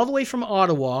came all the way from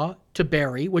Ottawa to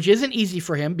Barrie, which isn't easy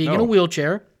for him, being in a No.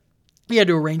 wheelchair. He had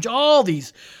to arrange all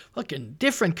these fucking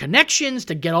different connections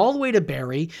to get all the way to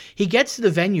Barrie. He gets to the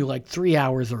venue like 3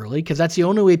 hours early because that's the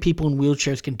only way people in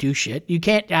wheelchairs can do shit. You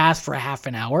can't ask for a half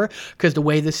an hour because the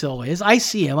way this all is. I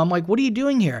see him. I'm like, what are you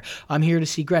doing here? I'm here to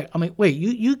see Greg. I'm like, wait,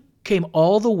 you came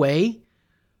all the way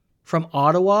from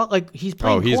Ottawa? Like, he's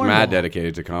playing Oh, he's Cornwall. mad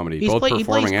dedicated to comedy, He both plays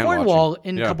performing and Cornwall watching.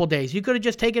 in Yeah. a couple days. You could have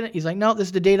just taken it. He's like, no, this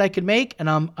is the date I could make, and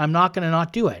I'm not going to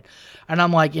not do it. And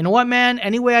I'm like, you know what, man?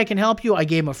 Any way I can help you, I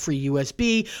gave him a free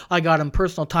USB. I got him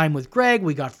personal time with Greg.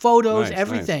 We got photos, Nice,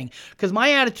 everything. Because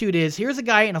my attitude is, here's a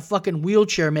guy in a fucking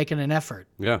wheelchair making an effort.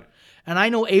 Yeah. And I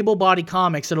know able-bodied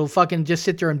comics that'll fucking just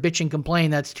sit there and bitch and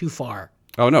complain. That's too far.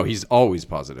 Oh no, he's always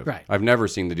positive. Right. I've never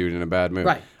seen the dude in a bad mood.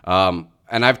 Right.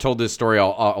 And I've told this story.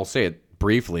 I'll say it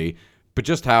briefly, but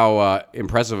just how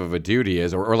impressive of a dude he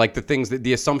is, or like the things that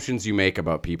the assumptions you make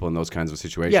about people in those kinds of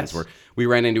situations. Yes. Where we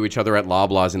ran into each other at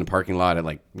Loblaws in the parking lot at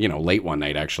late one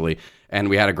night actually, and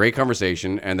we had a great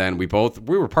conversation. And then we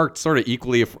were parked sort of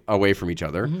equally away from each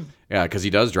other. Mm-hmm. Yeah, because he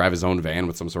does drive his own van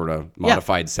with some sort of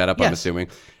modified setup. I'm Yes. assuming.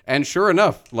 And sure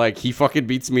enough, like he fucking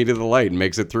beats me to the light and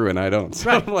makes it through, and I don't. So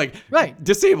Right. I'm like, Right.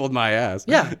 disabled my ass.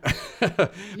 Yeah.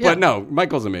 But no,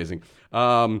 Michael's amazing.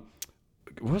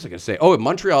 What was I going to say? Oh, in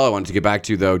Montreal, I wanted to get back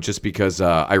to, though, just because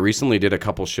I recently did a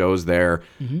couple shows there,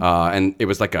 and it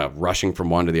was like a rushing from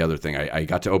one to the other thing. I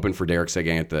got to open for Derek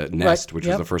Seguin at the Nest, which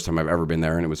was Yep. the first time I've ever been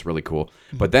there, and it was really cool.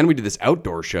 But then we did this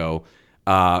outdoor show,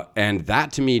 and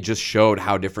that to me just showed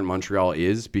how different Montreal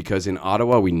is, because in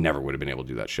Ottawa, we never would have been able to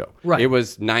do that show. Right. It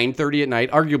was 9:30 at night,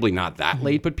 arguably not that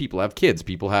late, but people have kids.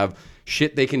 People have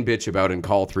shit they can bitch about and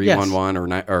call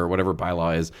 311 or whatever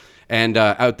bylaw is. And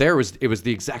out there, it was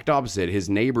the exact opposite. His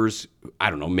neighbors, I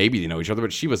don't know, maybe they know each other,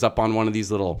 but she was up on one of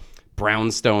these little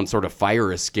brownstone sort of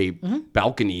fire escape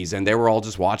balconies, and they were all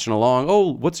just watching along.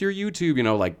 Oh, what's your YouTube? You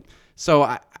know, like, so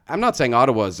I'm not saying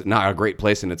Ottawa's not a great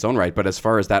place in its own right, but as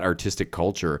far as that artistic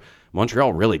culture,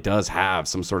 Montreal really does have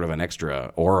some sort of an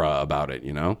extra aura about it,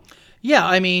 you know? Yeah,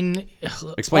 I mean...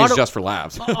 Explains just for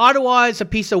laughs. Ottawa is a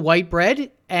piece of white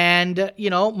bread, and, you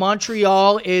know,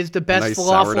 Montreal is the best Nice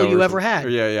falafel sourdough you or ever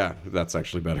something. had. Yeah. That's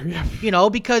actually better, yeah. You know,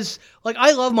 because, like,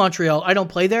 I love Montreal. I don't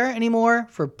play there anymore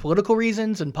for political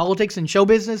reasons and politics and show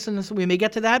business, and we may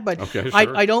get to that, but Okay,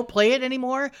 sure. I don't play it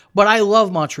anymore. But I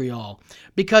love Montreal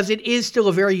because it is still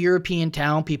a very European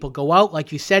town. People go out,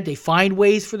 like you said, they find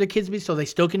ways for their kids to be so they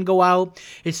still can go out.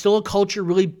 It's still a culture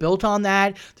really built on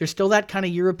that. There's still that kind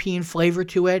of European flavor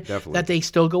to it. Definitely. That they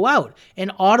still go out.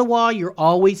 In Ottawa, you're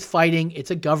always fighting. It's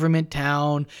a government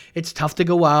town. It's tough to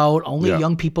go out. Only Yeah.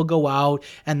 young people go out,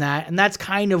 and that's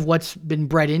kind of what's been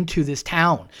bred into this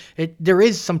town. There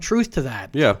is some truth to that.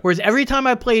 Yeah. Whereas every time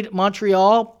I played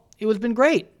Montreal, it was been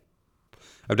great.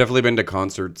 I've definitely been to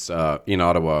concerts in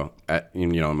Ottawa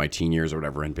in my teen years or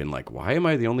whatever, and been like, why am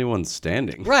I the only one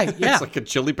standing? Right, yeah. It's like a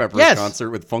Chili Peppers Yes.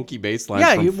 concert with funky bass lines.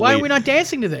 Yeah. from Why are Fleet. we not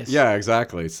dancing to this? Yeah,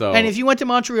 exactly. So And if you went to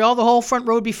Montreal, the whole front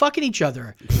row would be fucking each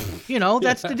other. You know,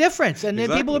 that's the difference. And then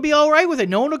Exactly. people would be all right with it.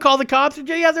 No one would call the cops.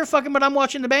 Yeah, they're fucking, but I'm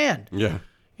watching the band. yeah.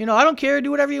 You know, I don't care.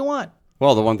 Do whatever you want.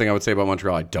 Well, the one thing I would say about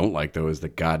Montreal I don't like though is the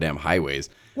goddamn highways.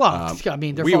 Well, I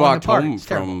mean, they're we falling walked apart. home It's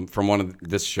terrible. from one of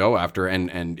this show after,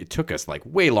 and it took us like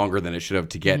way longer than it should have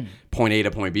to get point A to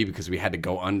point B because we had to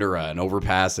go under an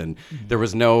overpass, and there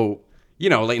was no,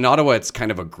 like in Ottawa, it's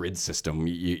kind of a grid system.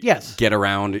 You Yes. get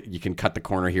around, you can cut the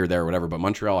corner here, there, whatever. But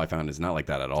Montreal, I found, is not like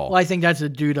that at all. Well, I think that's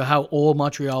due to how old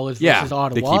Montreal is Yeah, versus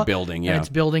Ottawa. they keep building, yeah. And it's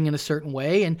building in a certain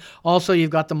way. And also you've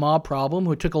got the mob problem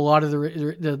who took a lot of the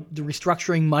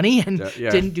restructuring money and Yeah.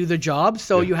 didn't do the job.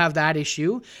 So you have that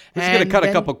issue. Just gonna cut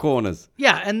a couple corners.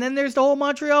 Yeah, and then there's the whole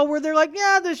Montreal where they're like,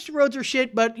 yeah, the roads are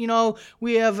shit, but,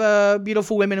 we have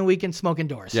beautiful women and we can smoke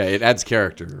indoors. Yeah, it adds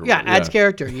character. Yeah, adds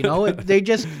character,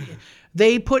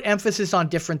 they put emphasis on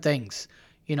different things,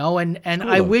 and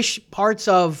I though. wish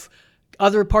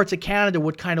other parts of Canada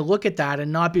would kind of look at that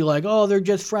and not be like, oh, they're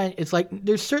just friends. It's like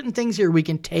there's certain things here we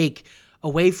can take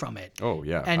away from it. Oh,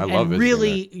 yeah. And, I love and visiting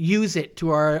really use it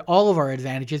to all of our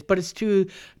advantages, but it's too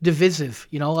divisive,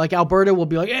 like Alberta will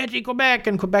be like anti-Quebec,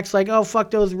 and Quebec's like, oh, fuck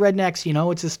those rednecks,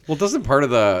 it's just, Well, doesn't part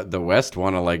of the West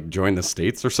want to like join the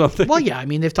States or something? well, yeah, I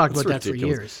mean, they've talked about that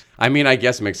ridiculous. for years. I mean, I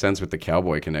guess it makes sense with the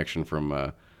cowboy connection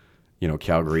from,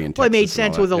 Calgary and Texas. Well, it made and all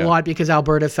sense that, with a yeah. lot because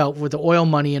Alberta felt with the oil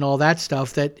money and all that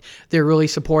stuff that they're really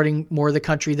supporting more of the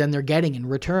country than they're getting in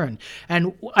return.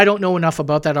 And I don't know enough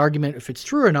about that argument if it's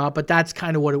true or not, but that's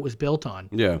kind of what it was built on.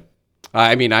 Yeah.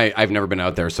 I mean, I've never been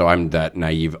out there, so I'm that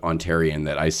naive Ontarian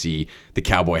that I see the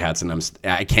cowboy hats, and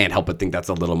I can't help but think that's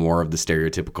a little more of the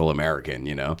stereotypical American,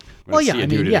 When Well, I yeah, see a I mean,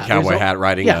 dude in yeah, a cowboy there's hat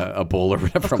riding yeah. a bull or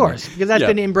whatever. Of course, because that's yeah.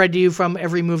 been inbred to you from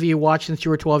every movie you watched since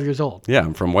you were 12 years old. Yeah,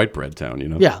 I'm from White Bread Town,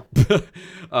 Yeah.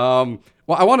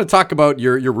 Well, I want to talk about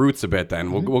your roots a bit then.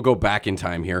 Mm-hmm. We'll go back in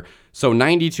time here. So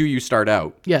 92 you start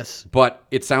out. Yes. But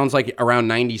it sounds like around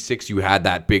 96 you had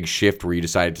that big shift where you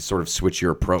decided to sort of switch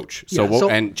your approach. Yeah,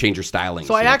 And change your styling.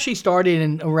 So I actually started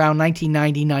in around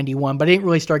 1990, 91, but I didn't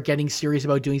really start getting serious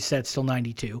about doing sets till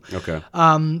 92. Okay.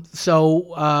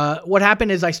 So what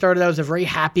happened is I started out as a very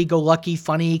happy-go-lucky,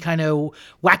 funny, kind of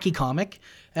wacky comic.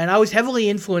 And I was heavily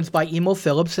influenced by Emo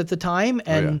Phillips at the time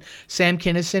and Sam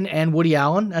Kinison and Woody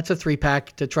Allen. That's a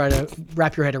 3-pack to try to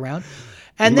wrap your head around.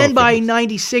 And then by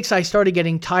 96, I started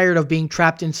getting tired of being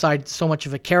trapped inside so much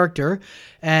of a character.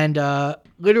 And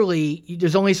literally,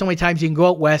 there's only so many times you can go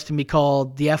out west and be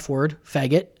called the F word,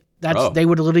 faggot. They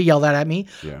would literally yell that at me.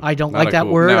 Yeah. I don't Not like a that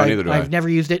cool- word. No, neither do I. I've never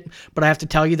used it, but I have to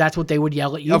tell you that's what they would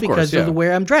yell at you Of course, because yeah. of the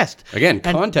way I'm dressed. Again,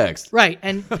 And- context. Right.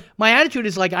 And my attitude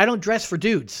is like, I don't dress for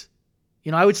dudes.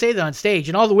 I would say that on stage,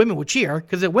 and all the women would cheer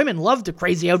because the women love the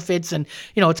crazy outfits and,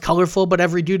 it's colorful, but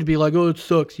every dude would be like, oh, it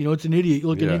sucks. It's an idiot. You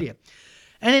look an Yeah. idiot.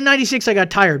 And in 96, I got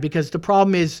tired because the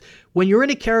problem is when you're in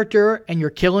a character and you're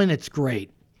killing, it's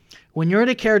great. When you're in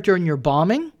a character and you're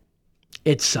bombing,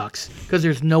 it sucks because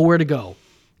there's nowhere to go.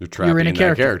 You're trapped You're in a in that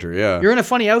character. character, yeah. You're in a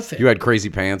funny outfit. You had crazy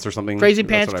pants or something? Crazy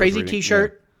That's pants, what I was crazy reading.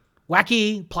 t-shirt,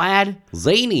 wacky, plaid. Yeah.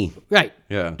 Zany. Right.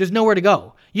 Yeah. There's nowhere to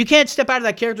go. You can't step out of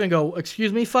that character and go,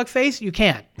 excuse me, fuckface? You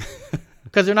can't.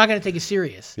 Because they're not going to take you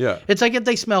serious. Yeah. It's like if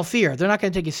they smell fear, they're not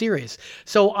going to take you serious.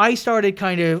 So I started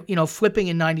kind of, flipping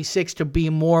in 96 to be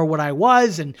more what I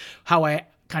was and how I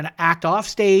kind of act off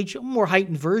stage, a more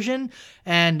heightened version.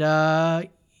 And,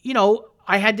 I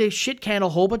I had to shit can a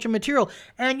whole bunch of material.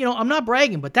 And, I'm not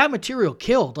bragging, but that material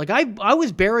killed. Like, I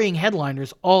was burying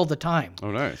headliners all the time.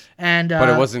 Oh, nice. And But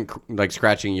it wasn't like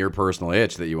scratching your personal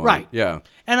itch that you wanted. Right. Yeah.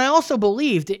 And I also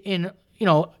believed in,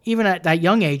 even at that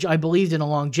young age, I believed in a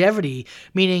longevity,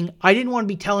 meaning I didn't want to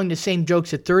be telling the same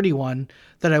jokes at 31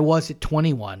 that I was at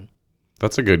 21.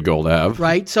 That's a good goal to have.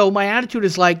 Right? So my attitude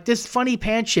is like, this funny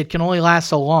pants shit can only last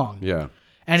so long. Yeah.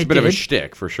 And It's a it bit of a did.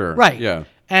 shtick for sure. Right. Yeah.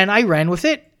 And I ran with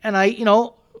it, and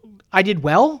I did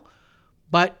well,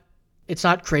 but it's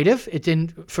not creative. It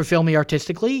didn't fulfill me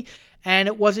artistically, and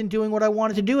it wasn't doing what I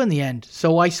wanted to do in the end.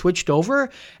 So I switched over,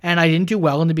 and I didn't do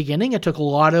well in the beginning. It took a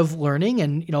lot of learning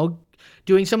and,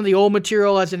 doing some of the old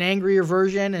material as an angrier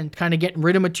version and kind of getting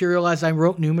rid of material as I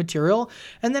wrote new material.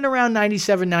 And then around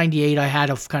 97, 98, I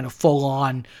had a kind of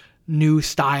full-on new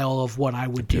style of what I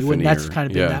would do, and that's kind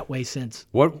of been that way since.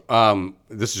 What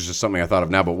this is just something I thought of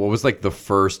now, but what was like the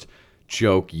first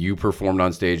joke you performed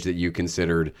on stage that you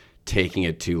considered taking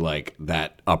it to like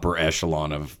that upper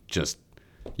echelon of just,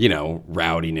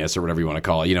 rowdiness or whatever you want to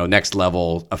call it, next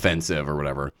level offensive or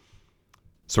whatever?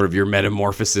 Sort of your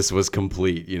metamorphosis was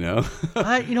complete,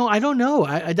 I don't know.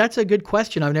 That's a good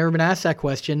question. I've never been asked that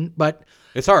question, but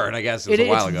it's hard, I guess. It was a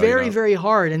while ago. It's very, very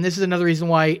hard. And this is another reason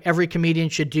why every comedian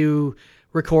should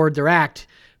record their act,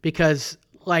 because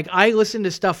like I listen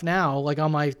to stuff now, like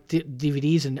on my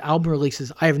DVDs and album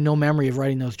releases, I have no memory of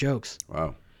writing those jokes.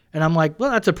 Wow. And I'm like,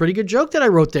 well, that's a pretty good joke that I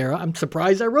wrote there. I'm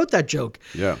surprised I wrote that joke.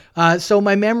 Yeah. So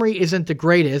my memory isn't the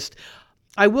greatest.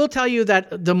 I will tell you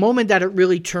that the moment that it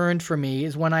really turned for me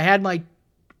is when I had my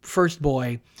first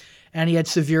boy, and he had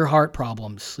severe heart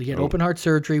problems. He had open heart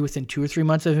surgery within 2 or 3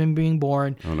 months of him being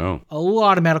born. Oh, no. A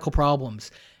lot of medical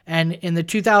problems. And in the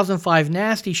 2005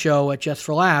 Nasty show at Just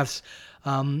for Laughs,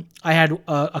 I had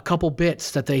a couple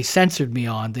bits that they censored me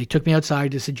on. They took me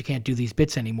outside and said, you can't do these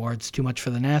bits anymore. It's too much for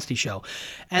the Nasty show.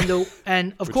 And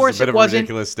of course, is a bit it of wasn't a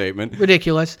ridiculous statement.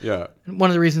 ridiculous. Yeah. One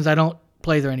of the reasons I don't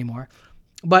play there anymore.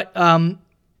 But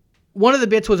one of the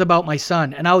bits was about my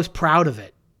son, and I was proud of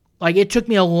it. Like, it took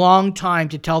me a long time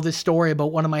to tell this story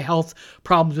about one of my health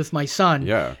problems with my son.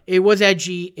 Yeah. It was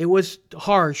edgy, it was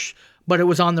harsh, but it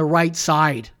was on the right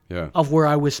side of where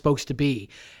I was supposed to be.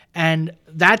 And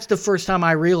that's the first time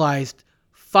I realized,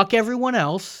 fuck everyone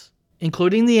else,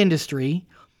 including the industry.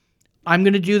 I'm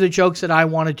going to do the jokes that I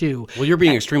want to do. Well, you're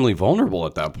being extremely vulnerable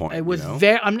at that point. It was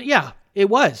it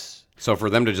was. So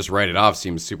for them to just write it off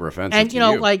seems super offensive And, to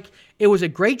you. like, it was a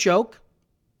great joke.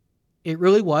 It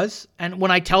really was. And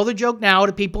when I tell the joke now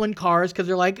to people in cars, because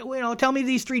they're like, tell me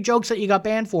these 3 jokes that you got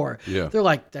banned for. Yeah. They're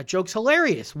like, that joke's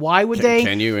hilarious. Why would they?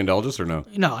 Can you indulge us or no?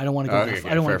 No, I don't want to go Okay,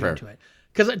 I don't want to fair. go into it.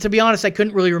 Because to be honest, I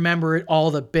couldn't really remember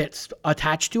all the bits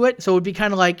attached to it. So it would be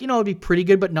kind of like, it'd be pretty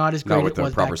good, but not as great Not with as it the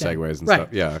was proper back then. segues and Right.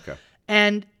 stuff. Yeah,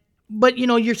 okay. But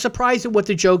you're surprised at what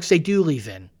the jokes they do leave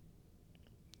in.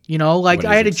 Like What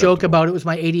I is had a joke acceptable? about it was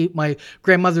my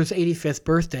grandmother's 85th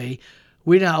birthday.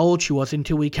 We didn't know how old she was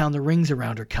until we counted the rings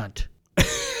around her cunt.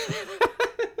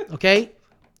 Okay?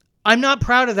 I'm not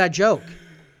proud of that joke.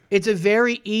 It's a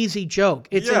very easy joke.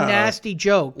 It's a nasty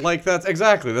joke. Like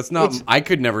that's not. I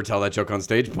could never tell that joke on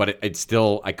stage, but it's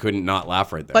still. I couldn't not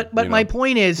laugh right there. But my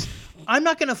point is, I'm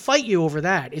not going to fight you over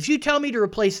that. If you tell me to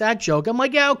replace that joke, I'm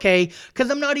like, yeah, okay,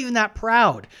 because I'm not even that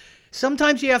proud.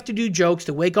 Sometimes you have to do jokes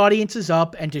to wake audiences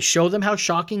up and to show them how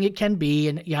shocking it can be,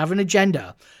 and you have an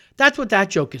agenda. That's what that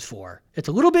joke is for. It's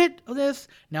a little bit of this.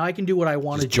 Now I can do what I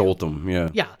want to do. jolt them. Yeah.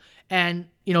 Yeah. And,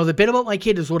 the bit about my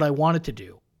kid is what I wanted to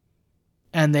do.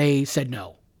 And they said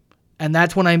no. And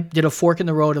that's when I did a fork in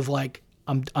the road of like,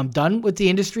 I'm done with the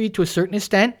industry to a certain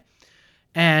extent.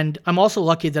 And I'm also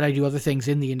lucky that I do other things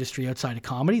in the industry outside of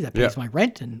comedy that pays my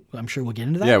rent. And I'm sure we'll get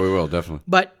into that. Yeah, we will, definitely.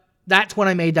 But that's when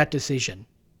I made that decision.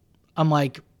 I'm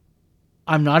like,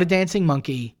 I'm not a dancing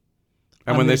monkey.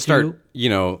 And when they start,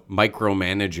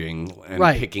 micromanaging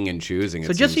and picking and choosing.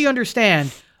 So just so you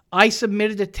understand, I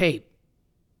submitted a tape,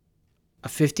 a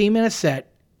 15-minute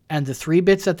set, and the 3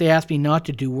 bits that they asked me not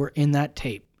to do were in that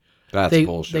tape. That's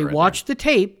bullshit. They watched the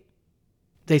tape.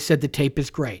 They said the tape is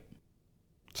great.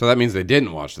 So that means they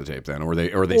didn't watch the tape then, or they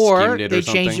skimmed it or something. Or they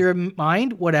changed their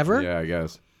mind, whatever. Yeah, I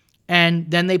guess.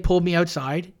 And then they pulled me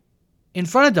outside in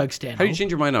front of Doug Stanhope. How do you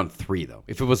change your mind on 3 though?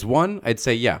 If it was 1, I'd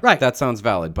say that sounds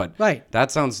valid. But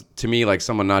that sounds to me like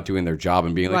someone not doing their job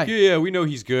and being like, yeah, we know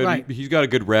he's good. Right. He's got a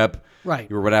good rep.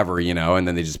 Right. Or whatever, and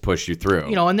then they just push you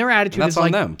through. And their attitude is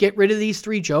like, them. Get rid of these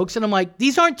 3 jokes. And I'm like,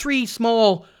 these aren't 3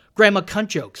 small grandma cunt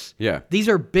jokes. Yeah. These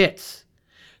are bits.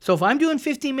 So if I'm doing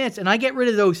 15 minutes and I get rid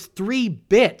of those 3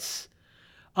 bits,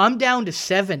 I'm down to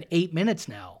 7, 8 minutes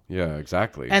now. Yeah,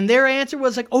 exactly. And their answer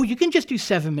was like, oh, you can just do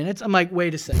 7 minutes. I'm like,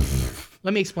 wait a second.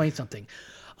 Let me explain something.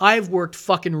 I've worked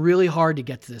fucking really hard to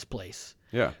get to this place.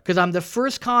 Yeah. Because I'm the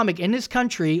first comic in this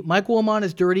country. Mike Wilmot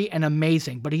is dirty and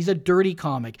amazing, but he's a dirty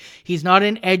comic. He's not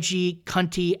an edgy,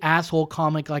 cunty, asshole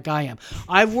comic like I am.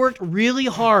 I've worked really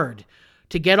hard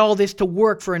to get all this to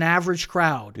work for an average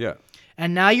crowd. Yeah.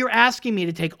 And now you're asking me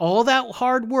to take all that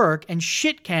hard work and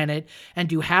shit can it and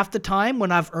do half the time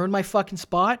when I've earned my fucking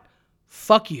spot?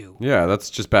 Fuck you. Yeah, that's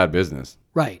just bad business.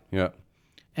 Right. Yeah.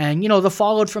 And, the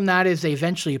fallout from that is they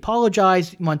eventually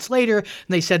apologized months later, and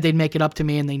they said they'd make it up to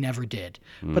me, and they never did.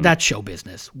 But that's show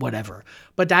business, whatever.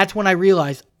 But that's when I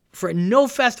realized, for no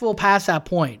festival past that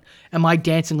point am I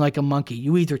dancing like a monkey.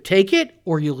 You either take it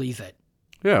or you leave it.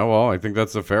 Yeah, well, I think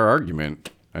that's a fair argument.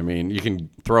 I mean, you can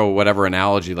throw whatever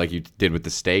analogy like you did with the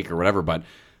steak or whatever, but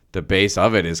the base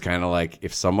of it is kind of like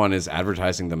if someone is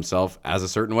advertising themselves as a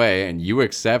certain way and you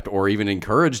accept or even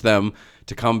encourage them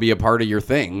to come be a part of your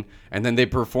thing, and then they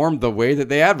perform the way that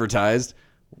they advertised,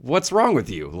 what's wrong with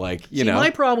you? Like, you know. My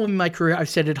problem in my career, I've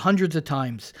said it hundreds of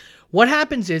times. What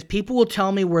happens is people will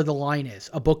tell me where the line is.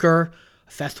 A booker,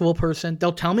 a festival person,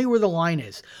 they'll tell me where the line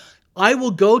is. I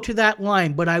will go to that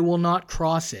line, but I will not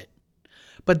cross it.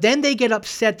 But then they get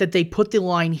upset that they put the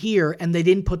line here and they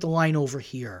didn't put the line over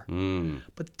here.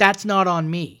 But that's not on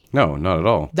me. No, not at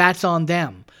all. That's on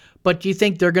them. But do you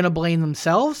think they're going to blame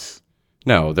themselves?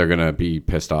 No, they're going to be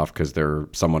pissed off because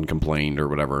someone complained or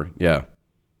whatever. Yeah.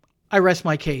 I rest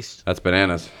my case. That's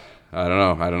bananas. I don't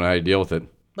know. I don't know how you deal with it.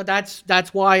 But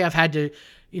that's why I've had to,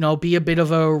 be a bit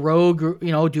of a rogue,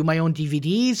 do my own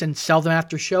DVDs and sell them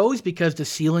after shows because the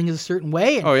ceiling is a certain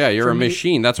way. And oh, yeah, you're a me,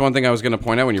 machine. That's one thing I was going to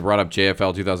point out when you brought up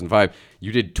JFL 2005.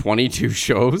 You did 22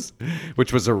 shows,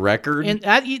 which was a record. And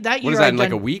that year, what is that, in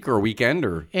like a week or a weekend?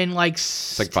 Or in like...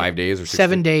 It's like 5 days or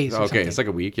 7 days. Okay, something. It's like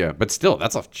a week, yeah. But still,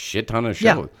 that's a shit ton of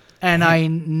shows. Yeah, and I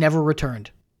never returned.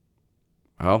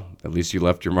 Well, at least you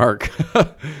left your mark.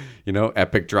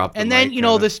 Epic dropped the And then, mic,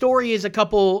 kinda. the story is a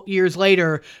couple years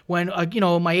later when,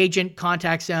 my agent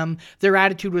contacts them. Their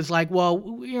attitude was like,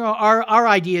 well, our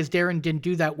idea is Darren didn't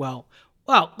do that well.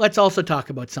 Well, let's also talk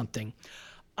about something.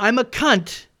 I'm a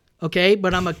cunt, okay?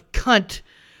 But I'm a cunt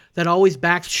that always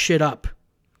backs shit up.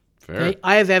 Fair. Okay?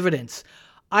 I have evidence.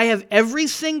 I have every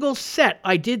single set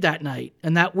I did that night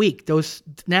and that week, those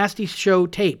Nasty Show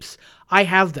tapes. I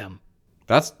have them.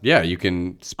 You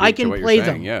can speak I to can what play you're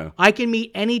saying, them. yeah. I can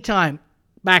meet anytime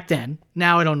back then.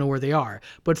 Now I don't know where they are.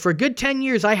 But for a good 10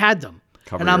 years, I had them.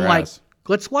 Cover and I'm your like, ass.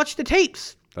 let's watch the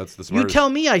tapes. That's the You smartest. tell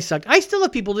me I suck. I still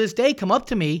have people to this day come up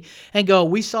to me and go,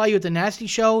 we saw you at the Nasty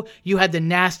Show. You had the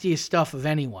nastiest stuff of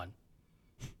anyone.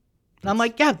 And I'm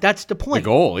like, yeah, that's the point. The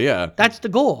goal, yeah. That's the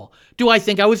goal. Do I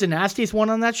think I was the nastiest one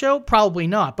on that show? Probably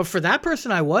not. But for that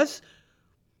person, I was.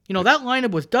 That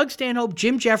lineup was Doug Stanhope,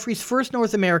 Jim Jeffries' first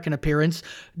North American appearance,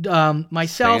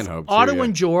 myself, Stanhope, too, Otto yeah.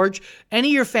 and George. Any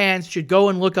of your fans should go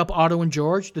and look up Otto and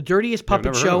George, the dirtiest puppet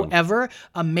never heard show of him. ever.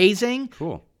 Amazing.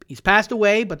 Cool. He's passed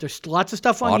away, but there's lots of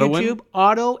stuff on Ottoin? YouTube.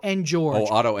 Otto and George. Oh,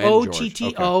 Otto and George.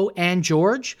 O-T-T-O and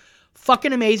George.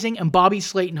 Fucking amazing. And Bobby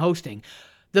Slayton hosting.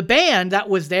 The band that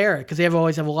was there, because they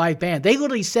always have a live band, they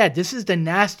literally said this is the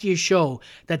nastiest show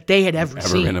that they had ever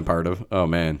seen. Been a part of? Oh,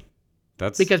 man.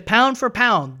 Because pound for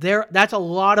pound, that's a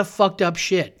lot of fucked up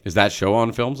shit. Is that show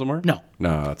on film somewhere? No.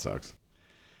 No, that sucks.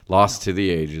 Lost to the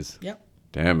ages. Yep.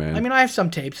 Damn, man. I mean, I have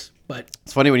some tapes, but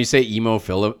It's funny when you say Emo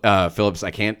Phillips, I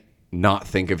can't not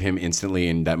think of him instantly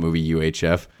in that movie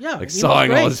UHF. Yeah, he Like was sawing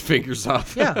all great. his fingers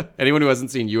off. Yeah. Anyone who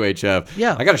hasn't seen UHF.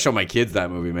 Yeah. I got to show my kids that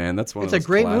movie, man. That's one it's of a those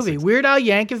great classics. movie. Weird Al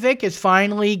Yankovic is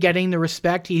finally getting the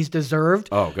respect he's deserved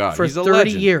Oh, God. for He's a 30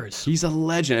 legend. years. He's a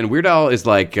legend. And Weird Al is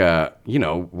like,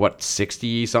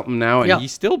 60-something now? And Yeah. he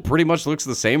still pretty much looks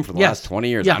the same for the Yes. last 20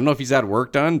 years. Yeah. I don't know if he's had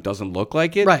work done. Doesn't look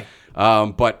like it. Right.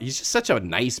 But he's just such a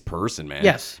nice person, man.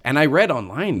 Yes. And I read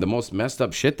online the most messed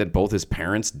up shit that both his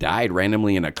parents died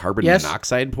randomly in a carbon Yes.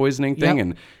 monoxide poisoning thing. Yep.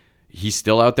 And he's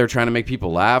still out there trying to make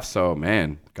people laugh. So,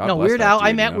 man, God No, bless Weird that Al. dude,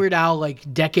 I met you know? Weird Al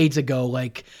like decades ago,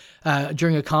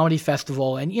 during a comedy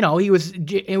festival, and it was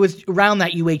around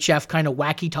that UHF kind of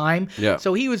wacky time. Yeah.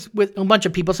 So he was with a bunch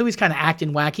of people, so he was kind of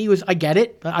acting wacky. I get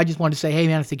it. But I just wanted to say, hey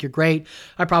man, I think you're great.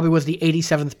 I probably was the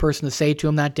 87th person to say it to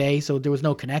him that day, so there was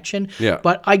no connection. Yeah.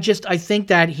 But I think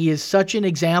that he is such an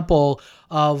example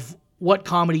of what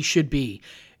comedy should be,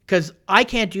 because I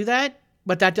can't do that.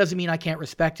 But that doesn't mean I can't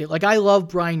respect it. Like, I love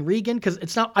Brian Regan because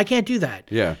I can't do that.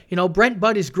 Yeah. Brent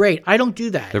Budd is great. I don't do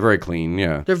that. They're very clean,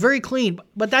 yeah. They're very clean,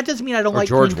 but that doesn't mean I don't Or like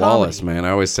George clean Wallace, comedy. man. I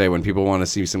always say when people want to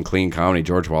see some clean comedy,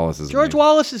 George Wallace is George amazing.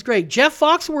 Wallace is great. Jeff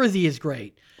Foxworthy is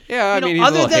great. Yeah, I mean, he's a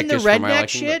other little than the hickish for my redneck liking,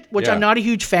 shit, but which yeah. I'm not a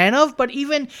huge fan of, but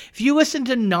even if you listen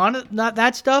to not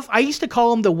that stuff, I used to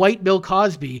call him the white Bill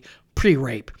Cosby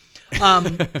pre-rape.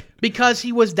 because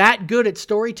he was that good at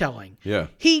storytelling. Yeah.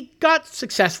 He got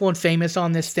successful and famous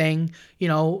on this thing,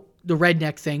 the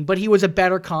redneck thing, but he was a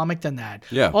better comic than that.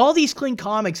 Yeah. All these clean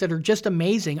comics that are just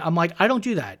amazing, I'm like, I don't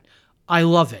do that. I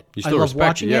love it. You I still love respect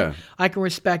watching it, yeah. it. I can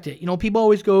respect it. People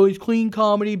always go, is clean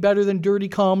comedy better than dirty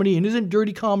comedy? And isn't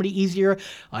dirty comedy easier?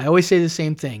 I always say the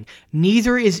same thing.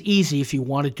 Neither is easy if you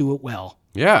want to do it well.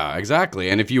 Yeah, exactly.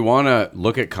 And if you want to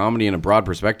look at comedy in a broad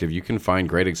perspective, you can find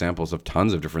great examples of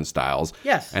tons of different styles.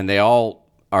 Yes. And they all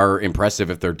are impressive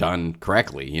if they're done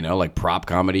correctly, like prop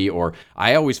comedy, or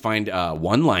I always find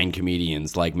one-line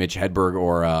comedians like Mitch Hedberg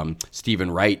or Stephen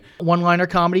Wright. One-liner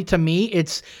comedy, to me,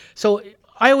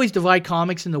 I always divide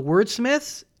comics into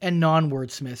wordsmiths and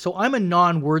non-wordsmiths. So I'm a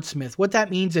non-wordsmith. What that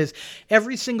means is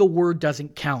every single word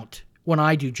doesn't count when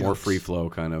I do jokes. More free flow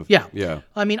kind of. Yeah. Yeah.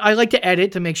 I mean, I like to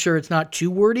edit to make sure it's not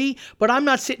too wordy, but I'm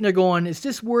not sitting there going, is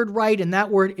this word right and that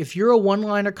word? If you're a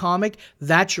one-liner comic,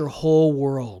 that's your whole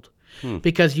world.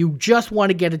 Because you just want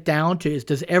to get it down to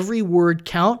does every word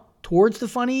count towards the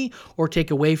funny or take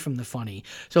away from the funny?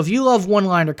 So if you love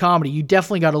one-liner comedy, you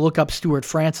definitely got to look up Stuart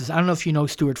Francis. I don't know if you know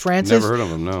Stuart Francis. Never heard of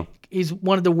him, no. He's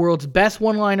one of the world's best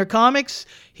one-liner comics.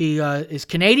 He is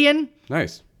Canadian.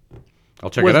 Nice. I'll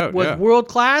check it out. Was world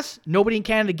class. Nobody in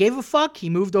Canada gave a fuck.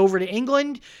 He moved over to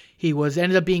England. He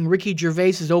ended up being Ricky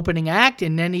Gervais's opening act,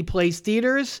 and then he plays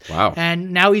theaters. Wow.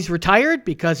 And now he's retired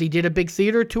because he did a big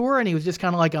theater tour, and he was just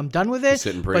kind of like, I'm done with it. He's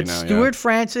sitting pretty but now, Stuart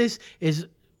Francis is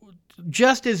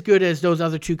just as good as those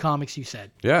other two comics you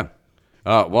said. Yeah.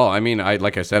 Well, I mean,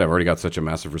 like I said, I've already got such a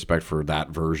massive respect for that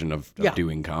version of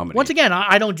doing comedy. Once again,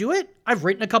 I don't do it. I've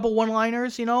written a couple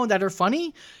one-liners, that are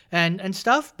funny and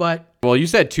stuff, but... Well, you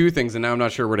said two things, and now I'm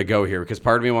not sure where to go here, because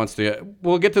part of me wants to...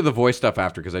 We'll get to the voice stuff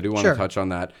after, because I do want to touch on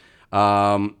that.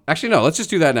 Actually, no, let's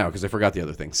just do that now, because I forgot the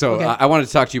other thing. So Okay. I wanted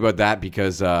to talk to you about that,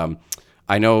 because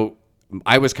I know...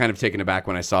 I was kind of taken aback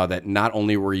when I saw that not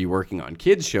only were you working on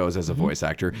kids shows as a voice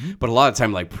actor, but a lot of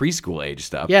time like preschool age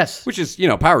stuff. Yes. Which is,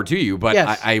 power to you. But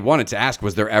Yes. I wanted to ask,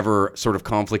 was there ever sort of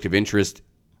conflict of interest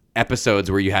episodes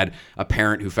where you had a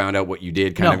parent who found out what you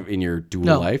did kind of in your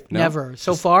dual life? No, never.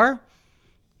 So far,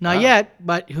 not yet,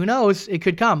 but who knows? It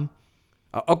could come.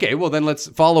 Okay, well then let's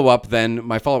follow up then.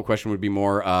 My follow-up question would be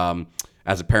more,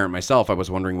 as a parent myself, I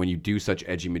was wondering when you do such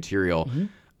edgy material,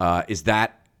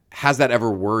 has that ever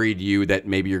worried you that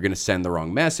maybe you're going to send the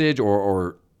wrong message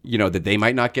or that they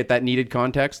might not get that needed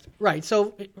context? Right.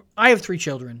 So I have 3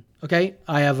 children, okay?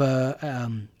 I have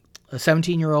a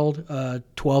 17-year-old, a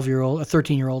 12-year-old, a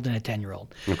 13-year-old, and a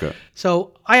 10-year-old. Okay.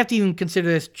 So I have to even consider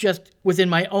this just within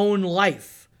my own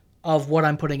life of what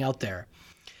I'm putting out there.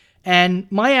 And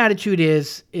my attitude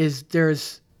is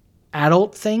there's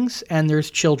adult things and there's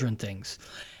children things.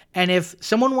 And if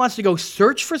someone wants to go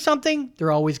search for something,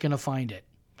 they're always going to find it.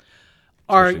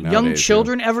 Are Especially young nowadays,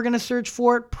 children ever going to search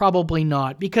for it? Probably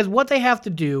not. Because what they have to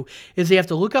do is they have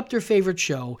to look up their favorite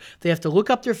show. They have to look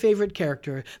up their favorite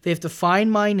character. They have to find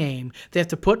my name. They have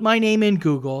to put my name in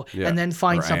Google and then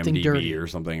find or something IMDb dirty. or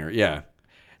something.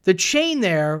 The chain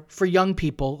there for young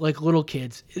people, like little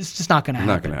kids, it's just not going to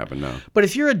happen. Not going to happen, no. But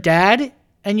if you're a dad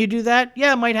and you do that,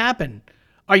 yeah, it might happen.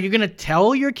 Are you going to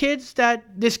tell your kids that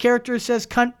this character says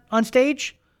cunt on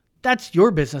stage? That's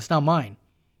your business, not mine.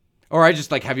 Or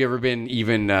have you ever been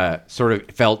even sort of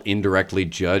felt indirectly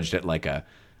judged at like a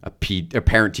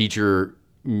parent-teacher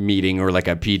meeting or like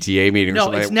a PTA meeting or No,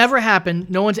 something? it's never happened.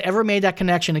 No one's ever made that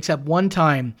connection except one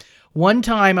time. One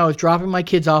time I was dropping my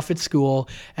kids off at school,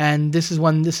 and this is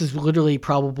literally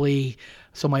probably,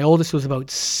 so my oldest was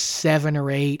about 7 or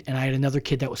 8, and I had another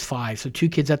kid that was 5, so 2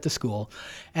 kids at the school.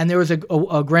 And there was a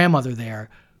grandmother there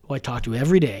who I talked to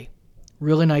every day.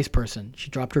 Really nice person. She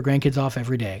dropped her grandkids off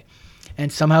every day. And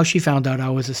somehow she found out I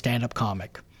was a stand-up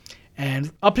comic.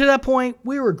 And up to that point,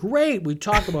 we were great. We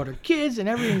talk about her kids and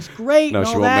everything's great. No, and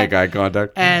she all won't that. make eye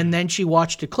contact. And then she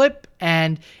watched a clip,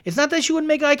 and it's not that she wouldn't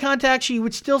make eye contact. She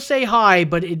would still say hi,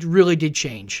 but it really did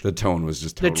change. The tone was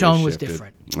just totally The tone was shifted.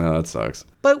 different. Oh, that sucks.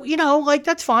 But,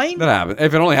 that's fine. That happened.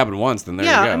 If it only happened once, then there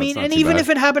you go. I mean, and even if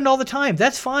it happened all the time,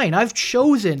 that's fine. I've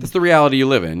chosen. It's the reality you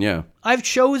live in, yeah. I've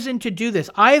chosen to do this.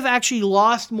 I've actually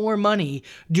lost more money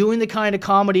doing the kind of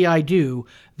comedy I do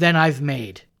than I've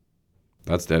made.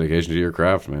 That's dedication to your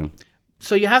craft, man.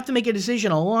 So you have to make a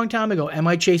decision a long time ago. Am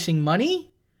I chasing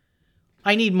money?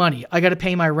 I need money. I got to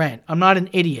pay my rent. I'm not an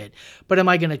idiot. But am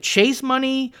I going to chase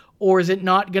money, or is it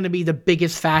not going to be the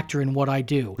biggest factor in what I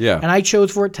do? Yeah. And I chose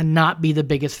for it to not be the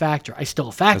biggest factor. I still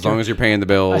a factor. As long as you're paying the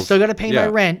bills. I still got to pay my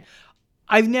rent.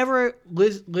 I've never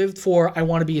lived for, I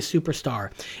want to be a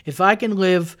superstar. If I can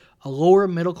live a lower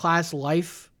middle class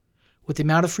life with the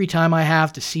amount of free time I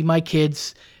have to see my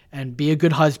kids and be a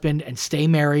good husband and stay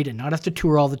married and not have to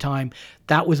tour all the time.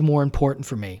 That was more important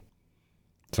for me.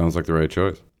 Sounds like the right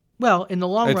choice. Well, in the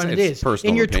long run, it is.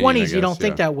 In your 20s, you don't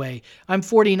think that way. I'm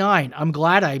 49. I'm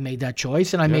glad I made that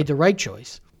choice, and I made the right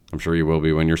choice. I'm sure you will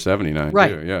be when you're 79. Right.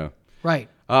 Too. Yeah. Right.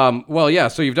 Well, yeah.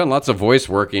 So you've done lots of voice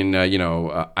work in.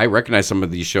 I recognize some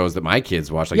of these shows that my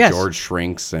kids watch, like George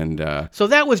Shrinks and. So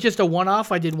that was just a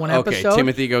one-off. I did one episode.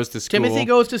 Timothy Goes to School. Timothy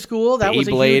Goes to School. That was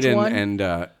a huge one. And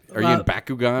are you in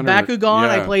Bakugan? Bakugan.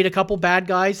 I played a couple bad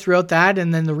guys throughout that,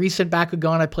 and then the recent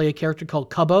Bakugan, I play a character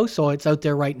called Cubbo, so it's out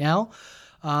there right now.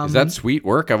 Is that sweet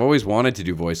work? I've always wanted to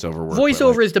do voiceover work.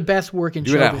 Voiceover is the best work in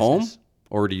show business. Do it at home?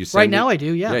 Or do you send Right now I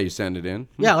do, yeah. Yeah, you send it in?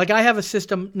 Yeah, like I have a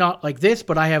system, not like this,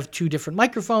 but I have 2 different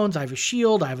microphones. I have a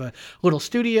Shield. I have a little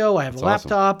studio. I have a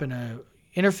laptop and a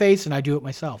interface, and I do it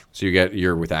myself. So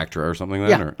you're with Actra or something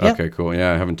then? Yeah. Okay, cool.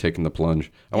 Yeah, I haven't taken the plunge.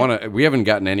 We haven't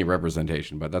gotten any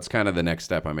representation, but that's kind of the next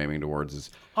step I'm aiming towards is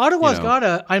Ottawa's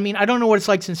I don't know what it's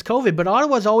like since COVID, but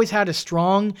Ottawa's always had a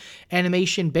strong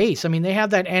animation base. I mean, they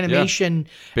have that animation.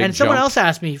 Big and someone jump. else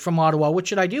asked me from Ottawa, what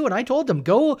should I do? And I told them,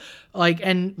 go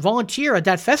and volunteer at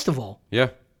that festival. Yeah.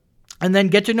 And then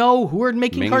get to know who are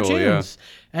making Mingle, cartoons.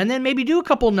 And then maybe do a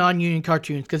couple non-union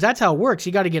cartoons, because that's how it works.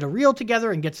 You got to get a reel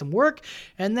together and get some work,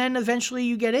 and then eventually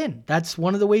you get in. That's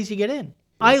one of the ways you get in.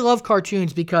 I love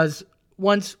cartoons because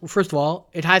first of all,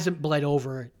 it hasn't bled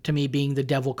over to me being the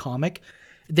devil comic.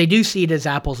 They do see it as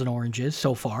apples and oranges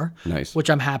so far, Nice. which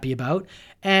I'm happy about.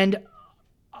 And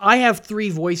I have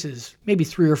 3 voices, maybe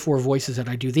 3 or 4 voices that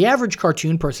I do. The average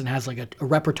cartoon person has like a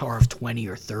repertoire of 20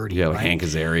 or 30. Yeah, like right? Hank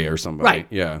Azaria or somebody. Right.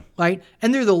 Yeah. Right?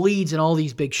 And they're the leads in all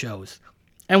these big shows.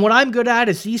 And what I'm good at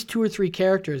is these 2 or 3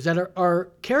 characters that are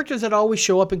characters that always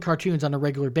show up in cartoons on a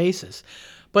regular basis.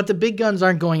 But the big guns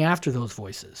aren't going after those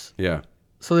voices. Yeah.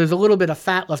 So there's a little bit of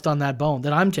fat left on that bone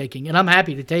that I'm taking, and I'm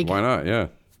happy to take Why not? Yeah.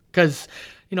 Because,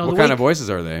 What kind of voices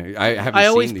are they? I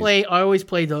always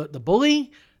play the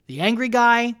bully, the angry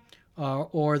guy,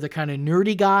 or the kind of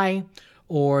nerdy guy,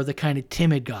 or the kind of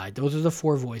timid guy. Those are the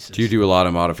 4 voices. Do you do a lot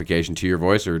of modification to your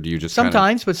voice, or do you just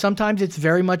sometimes? But sometimes it's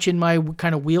very much in my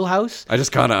kind of wheelhouse. I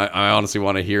honestly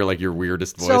want to hear like your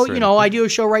weirdest voice. So I do a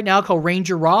show right now called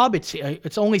Ranger Rob.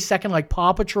 It's only second like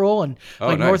Paw Patrol and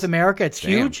nice. North America. It's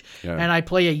huge. Yeah. And I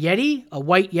play a Yeti, a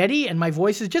white Yeti, and my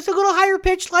voice is just a little higher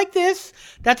pitched like this.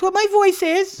 That's what my voice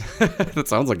is. That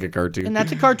sounds like a cartoon. And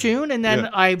that's a cartoon. And then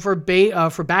for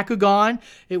Bakugan,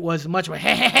 it was much more,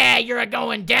 hey, you're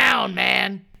going down, man.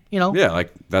 Yeah,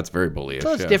 like that's very bullyish.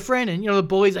 So it's different, and the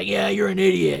bully's like, yeah, you're an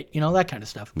idiot, that kind of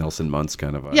stuff. Nelson Muntz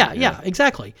kind of. Yeah,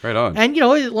 exactly. Right on. And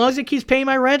as long as it keeps paying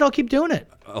my rent, I'll keep doing it.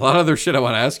 A lot of other shit I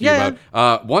want to ask you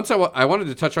about. Once I wanted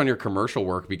to touch on your commercial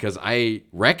work because I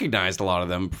recognized a lot of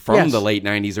them from the late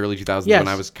 90s, early 2000s when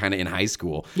I was kind of in high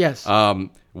school. Yes.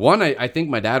 One I think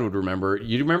my dad would remember.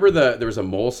 You remember there was a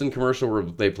Molson commercial where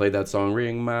they played that song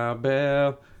 "Ring My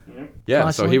Bell." Yeah,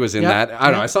 Constantly. so he was in that. I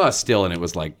don't know. I saw a still and it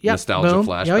was like nostalgia Boom.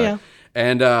 flashback. Oh, yeah.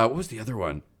 And what was the other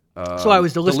one? So I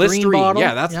was the Listerine bottle.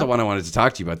 Yeah, that's the one I wanted to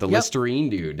talk to you about. The Listerine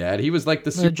dude, Dad. He was like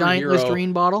the superhero. Giant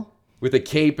Listerine bottle. With a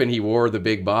cape, and he wore the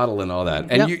big bottle and all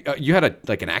that. And you had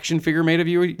an action figure made of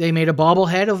you? They made a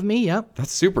bobblehead of me, yep.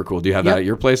 That's super cool. Do you have that at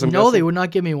your place? No, guessing? they would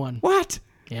not give me one. What?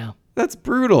 Yeah. That's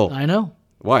brutal. I know.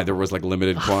 Why? There was like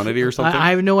limited quantity or something?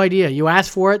 I have no idea. You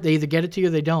ask for it, they either get it to you or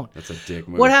they don't. That's a dick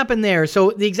move. What happened there?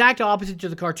 So the exact opposite to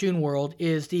the cartoon world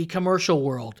is the commercial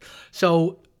world.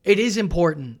 So it is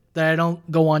important that I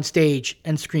don't go on stage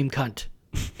and scream cunt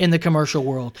in the commercial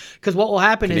world. Because what will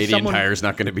happen is Canadian Tire's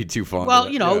not going to be too fond Well,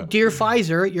 of that. Dear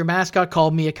Pfizer, your mascot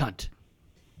called me a cunt.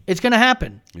 It's going to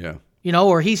happen. Yeah.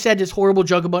 Or he said this horrible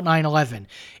joke about 9/11.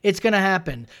 It's going to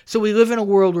happen. So we live in a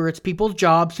world where it's people's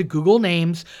jobs to Google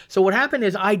names. So what happened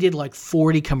is I did like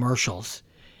 40 commercials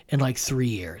in like 3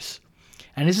 years.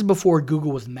 And this is before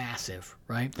Google was massive,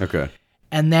 right? Okay.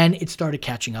 And then it started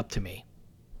catching up to me.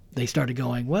 They started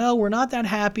going, well, we're not that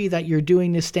happy that you're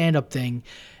doing this stand-up thing.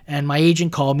 And my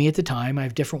agent called me at the time. I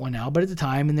have a different one now, but at the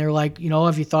time. And they're like,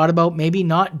 have you thought about maybe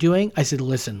not doing? I said,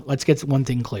 listen, let's get one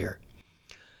thing clear.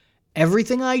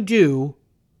 Everything I do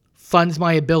funds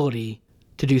my ability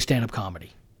to do stand-up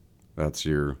comedy. That's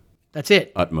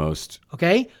it. Utmost.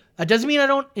 Okay? That doesn't mean I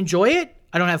don't enjoy it.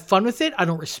 I don't have fun with it. I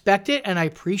don't respect it, and I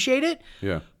appreciate it.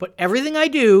 Yeah. But everything I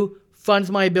do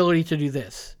funds my ability to do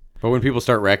this. But when people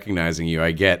start recognizing you,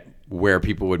 I get where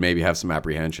people would maybe have some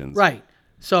apprehensions. Right.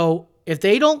 So if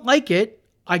they don't like it,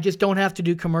 I just don't have to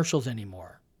do commercials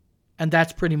anymore. And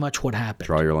that's pretty much what happened.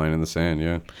 Draw your line in the sand,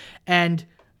 yeah. And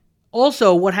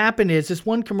Also, what happened is this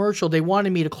one commercial, they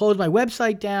wanted me to close my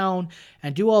website down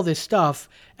and do all this stuff,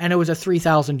 and it was a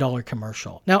 $3,000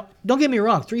 commercial. Now, don't get me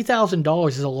wrong, $3,000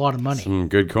 is a lot of money.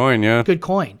 Good coin, yeah. Good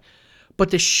coin. But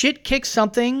to shit kick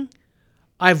something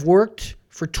I've worked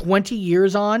for 20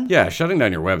 years on Yeah, shutting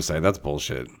down your website, that's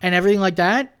bullshit. and everything like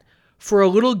that, for a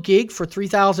little gig for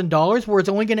 $3,000 where it's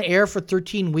only going to air for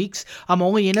 13 weeks, I'm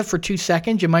only in it for 2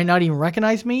 seconds, you might not even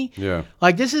recognize me. Yeah.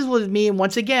 Like, this is with me, and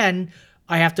once again,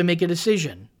 I have to make a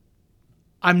decision.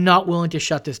 I'm not willing to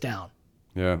shut this down.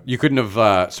 Yeah. You couldn't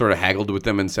have sort of haggled with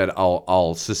them and said,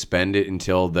 I'll suspend it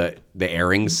until the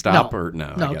airings stop? Or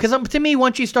no, No, I guess. because to me,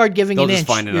 once you start giving They'll an just inch,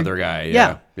 find you're- another guy.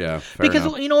 Yeah. Yeah. Fair Because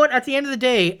enough. you know what? At the end of the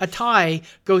day, a tie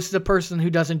goes to the person who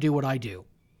doesn't do what I do.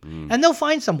 And they'll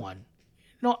find someone.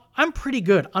 No, I'm pretty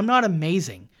good. I'm not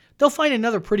amazing. They'll find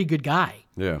another pretty good guy.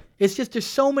 Yeah. It's just there's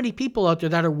so many people out there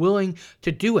that are willing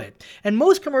to do it. And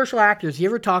most commercial actors, you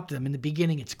ever talk to them in the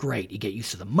beginning, it's great. You get used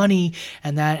to the money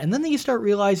and that. And then you start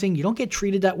realizing you don't get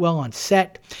treated that well on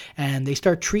set. And they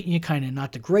start treating you kind of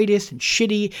not the greatest and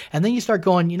shitty. And then you start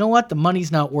going, you know what? The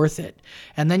money's not worth it.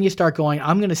 And then you start going,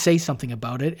 I'm going to say something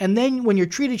about it. And then when you're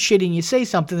treated shitty and you say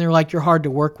something, they're like, you're hard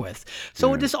to work with.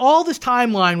 So all this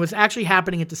timeline was actually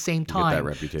happening at the same time. that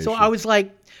reputation. So I was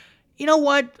like, you know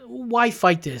what? Why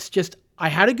fight this? Just, I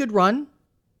had a good run.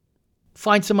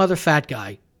 Find some other fat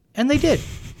guy. And they did.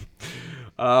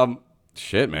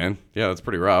 Shit, man. Yeah, that's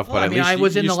pretty rough. Well, but I at mean, least I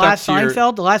was in you the stuck last to your-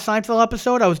 Seinfeld. The last Seinfeld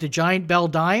episode, I was the giant Belle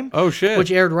Dime. Oh, shit.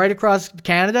 Which aired right across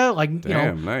Canada. Like, you know,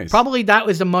 Damn, nice. probably that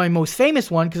was my most famous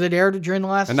one because it aired during the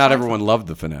last And not Seinfeld. everyone loved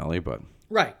the finale, but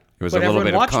Right. it was But a little everyone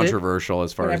bit of watched it. controversial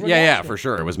as far But as... everyone Yeah, watched it. for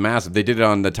sure. It was massive. They did it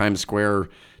on the Times Square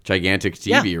gigantic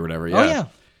TV or whatever. Yeah.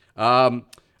 Oh, yeah.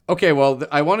 Okay, well,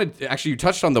 I wanted... Actually, you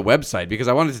touched on the website because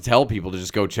I wanted to tell people to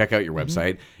just go check out your Mm-hmm.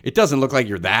 website. It doesn't look like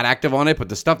you're that active on it, but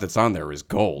the stuff that's on there is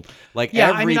gold. Like,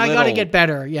 Yeah, every I mean, I got to little- get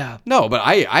better. Yeah. No, but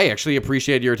I actually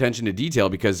appreciate your attention to detail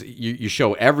because you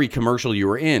show every commercial you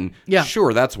were in. Yeah.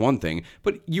 Sure, that's one thing.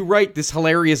 But you write this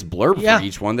hilarious blurb Yeah. for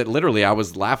each one that literally I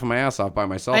was laughing my ass off by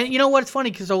myself. And you know what? It's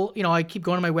funny because, you know, I keep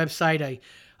going to my website.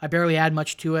 I barely add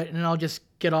much to it. And then I'll just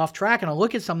get off track and I'll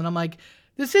look at something. I'm like,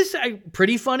 this is a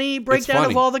pretty funny breakdown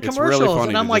funny. of all the It's commercials. really funny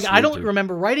and I'm to like, just I read don't through.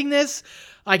 remember writing this.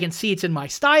 I can see it's in my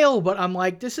style, but I'm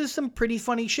like, this is some pretty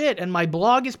funny shit. And my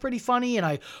blog is pretty funny, and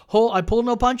I pull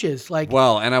no punches. Like,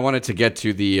 Well, and I wanted to get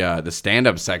to the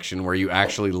stand-up section where you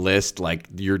actually list like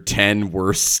your 10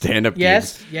 worst stand-up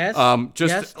yes, gigs. yes,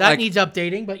 Just yes. That like, needs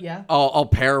updating, but yeah. I'll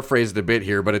paraphrase it a bit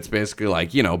here, but it's basically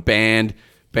like, you know, band.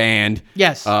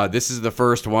 Yes. This is the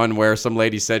first one where some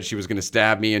lady said she was going to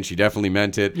stab me, and she definitely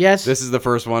meant it. Yes. This is the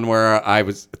first one where I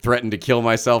was threatened to kill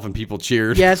myself, and people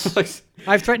cheered. Yes. Like,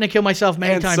 I've threatened to kill myself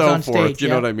many and times so on forth. stage. You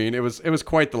know yeah. what I mean? It was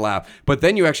quite the laugh. But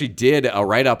then you actually did a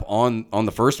write up on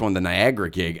the first one, the Niagara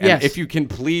gig. And Yes. if you can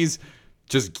please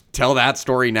just tell that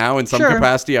story now in some Sure.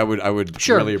 capacity, I would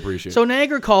Sure. really appreciate. So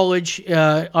Niagara College,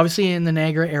 obviously in the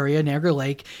Niagara area, Niagara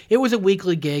Lake, it was a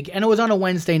weekly gig, and it was on a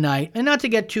Wednesday night. And not to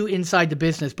get too inside the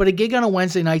business, but a gig on a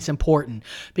Wednesday night's important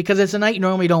because it's a night you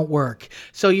normally don't work.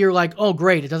 So you're like, oh,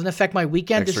 great, it doesn't affect my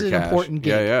weekend. Extra this is an cash. important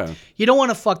gig. Yeah, yeah. You don't want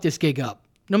to fuck this gig up.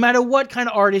 No matter what kind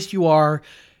of artist you are,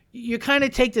 you kind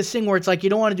of take this thing where it's like you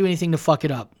don't want to do anything to fuck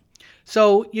it up.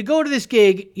 So you go to this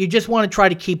gig, you just want to try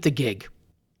to keep the gig,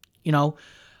 you know.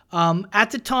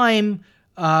 At the time,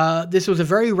 this was a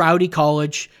very rowdy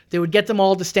college. They would get them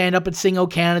all to stand up and sing "O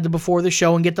Canada" before the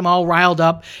show and get them all riled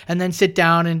up and then sit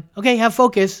down and, okay, have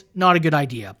focus. Not a good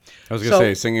idea. I was going to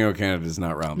say, singing "O Canada" is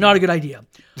not round. Not a good idea.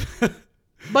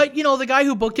 But, you know, the guy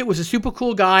who booked it was a super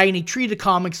cool guy, and he treated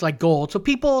comics like gold. So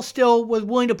people still was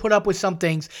willing to put up with some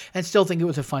things and still think it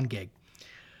was a fun gig.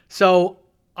 So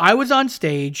I was on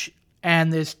stage,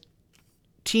 and this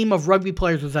team of rugby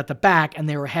players was at the back, and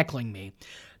they were heckling me.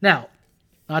 Now,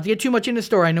 not to get too much into the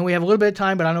story, I know we have a little bit of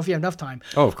time, but I don't know if you have enough time.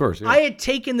 Oh, of course. Yeah. I had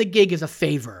taken the gig as a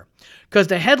favor because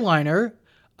the headliner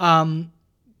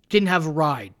didn't have a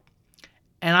ride.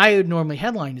 And I would normally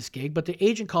headline this gig, but the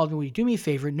agent called me, will you do me a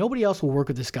favor? Nobody else will work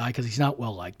with this guy because he's not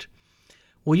well-liked.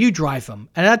 Will you drive him?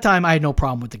 And at that time, I had no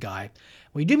problem with the guy.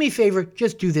 Will you do me a favor?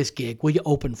 Just do this gig. Will you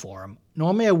open for him?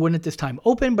 Normally, I wouldn't at this time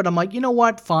open, but I'm like, you know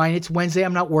what? Fine. It's Wednesday.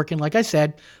 I'm not working. Like I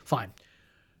said, fine.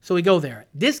 So we go there.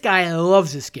 This guy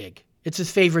loves this gig. It's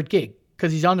his favorite gig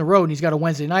because he's on the road and he's got a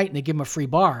Wednesday night and they give him a free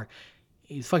bar.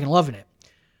 He's fucking loving it.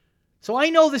 So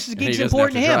I know this gig's he doesn't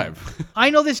important to have him. to drive.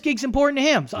 I know this gig's important to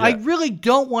him. So I really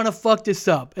don't want to fuck this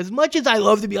up. As much as I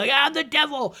love to be like, I'm the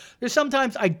devil, there's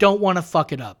sometimes I don't want to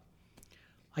fuck it up.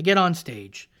 I get on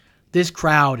stage. This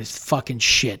crowd is fucking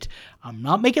shit. I'm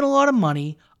not making a lot of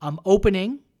money. I'm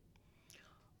opening.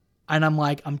 And I'm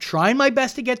like, I'm trying my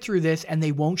best to get through this, and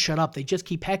they won't shut up. They just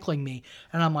keep heckling me.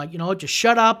 And I'm like, you know what? Just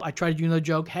shut up. I try to do another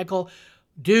joke. Heckle.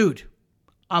 Dude,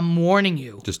 I'm warning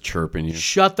you. Just chirping you.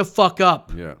 Shut the fuck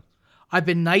up. Yeah. I've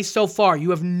been nice so far. You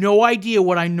have no idea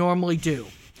what I normally do.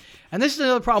 And this is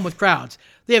another problem with crowds.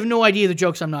 They have no idea the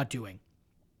jokes I'm not doing.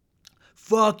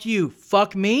 Fuck you.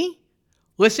 Fuck me?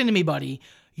 Listen to me, buddy.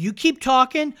 You keep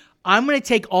talking, I'm going to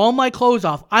take all my clothes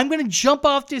off. I'm going to jump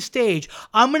off this stage.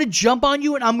 I'm going to jump on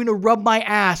you, and I'm going to rub my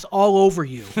ass all over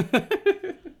you.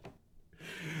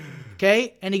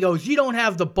 Okay? And he goes, you don't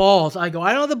have the balls. I go,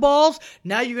 I don't have the balls.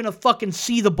 Now you're going to fucking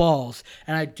see the balls.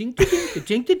 And I dink-da-dink,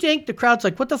 dink-da-dink. The crowd's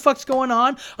like, what the fuck's going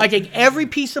on? I take every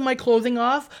piece of my clothing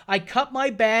off. I cut my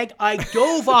bag. I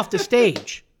dove off the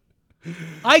stage.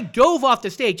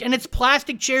 And it's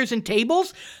plastic chairs and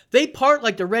tables. They part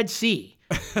like the Red Sea.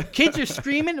 Kids are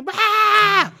screaming.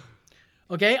 Ah!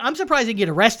 Okay, I'm surprised I didn't get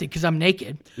arrested because I'm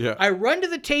naked. Yeah. I run to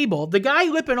the table. The guy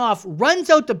lipping off runs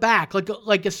out the back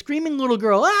like a screaming little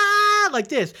girl. Ah, like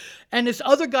this. And this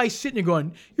other guy sitting there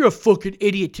going, you're a fucking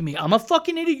idiot to me. I'm a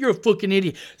fucking idiot. You're a fucking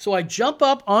idiot. So I jump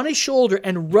up on his shoulder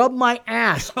and rub my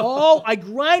ass. I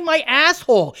grind my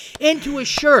asshole into his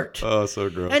shirt. Oh, so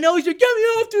gross. And now he's like, get me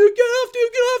off, dude. Get off,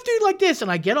 dude. Get off, dude. Like this.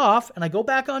 And I get off and I go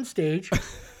back on stage.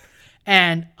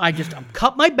 And I'm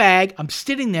cut my bag. I'm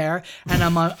sitting there, and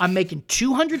I'm making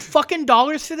 $200 fucking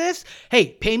for this.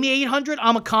 Hey, pay me $800.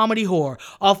 I'm a comedy whore.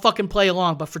 I'll fucking play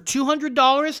along. But for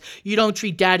 $200, you don't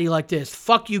treat daddy like this.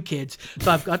 Fuck you, kids. So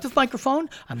I've got this microphone.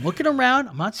 I'm looking around.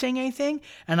 I'm not saying anything.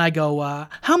 And I go,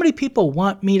 how many people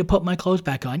want me to put my clothes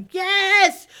back on?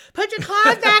 Yes, put your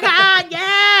clothes back on.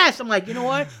 Yes. I'm like, you know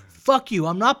what? Fuck you.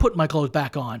 I'm not putting my clothes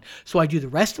back on. So I do the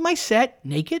rest of my set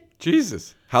naked.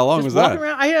 Jesus. How long was that?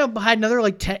 Around. I had another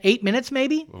 8 minutes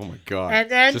maybe. Oh my God. And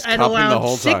then just at cupping around the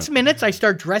whole 6 time. minutes, I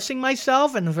start dressing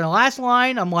myself. And for the last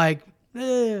line, I'm like,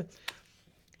 eh.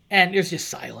 And there's just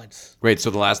silence. Wait, so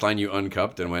the last line you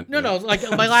uncupped and went? No, like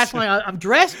my last line, I'm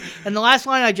dressed. And the last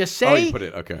line I just say. Oh, you put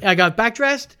it, okay. I got back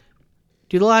dressed.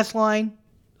 Do the last line.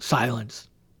 Silence.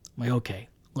 I'm like, okay,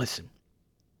 listen.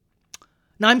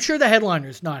 Now, I'm sure the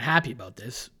headliner's not happy about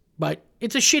this, but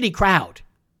it's a shitty crowd.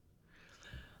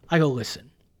 I go, listen.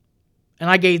 And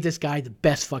I gave this guy the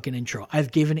best fucking intro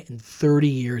I've given in 30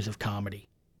 years of comedy.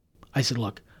 I said,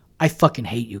 look, I fucking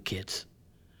hate you kids.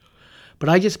 But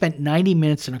I just spent 90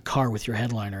 minutes in a car with your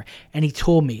headliner, and he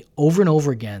told me over and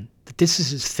over again that this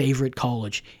is his favorite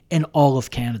college in all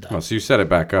of Canada. Oh, so you set it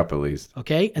back up at least.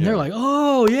 Okay? And they're like,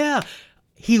 oh, yeah.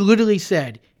 He literally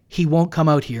said he won't come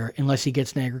out here unless he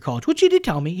gets Niagara College, which he did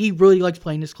tell me. He really likes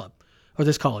playing this club or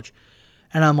this college.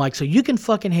 And I'm like, so you can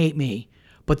fucking hate me,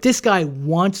 but this guy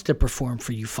wants to perform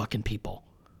for you fucking people.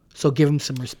 So give him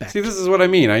some respect. See, this is what I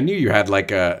mean. I knew you had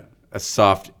like a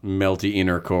soft, melty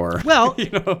inner core. Well, you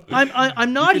know,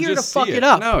 I'm not you here to just see fuck it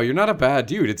up. No, you're not a bad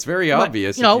dude. It's very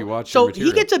obvious you know, if you watch so your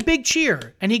material. he gets a big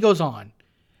cheer, and he goes on.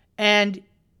 And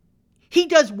he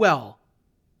does well.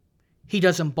 He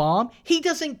doesn't bomb. He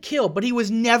doesn't kill, but he was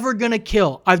never going to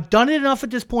kill. I've done it enough at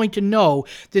this point to know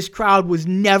this crowd was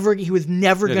never going to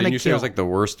kill. Didn't you say it was like the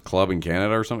worst club in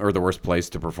Canada or something? Or the worst place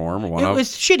to perform? It was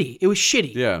shitty. It was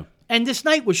shitty. Yeah. And this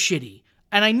night was shitty.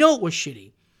 And I know it was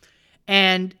shitty.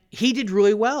 And he did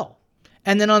really well.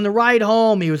 And then on the ride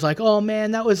home, he was like, oh,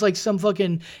 man, that was like some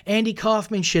fucking Andy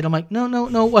Kaufman shit. I'm like, no,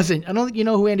 it wasn't. I don't think you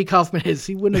know who Andy Kaufman is.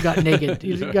 He wouldn't have gotten naked.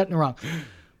 He's gotten it wrong.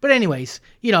 But anyways,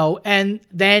 and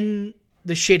then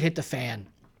the shit hit the fan.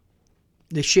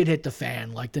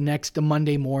 Like the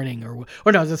Monday morning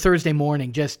or no, the Thursday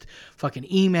morning, just fucking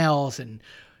emails and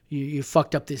you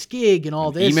fucked up this gig and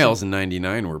all this. Emails in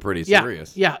 99 were pretty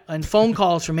serious. Yeah, and phone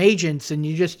calls from agents and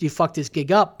you fucked this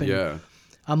gig up. And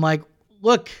I'm like,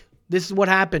 look, this is what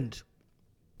happened.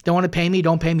 Don't want to pay me,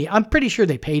 don't pay me. I'm pretty sure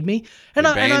they paid me. And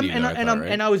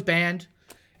I was banned.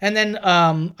 And then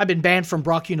I've been banned from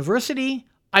Brock University.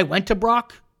 I went to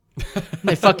Brock. And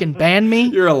they fucking banned me.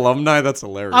 You're alumni? That's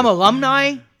hilarious. I'm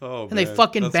alumni. Oh, and they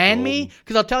fucking banned me.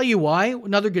 Because I'll tell you why.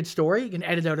 Another good story. You can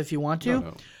edit out if you want to.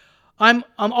 No. I'm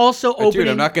also opening. Dude,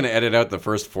 I'm not going to edit out the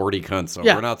first 40 cunts, so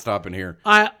we're not stopping here.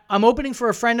 I'm opening for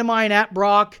a friend of mine at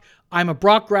Brock. I'm a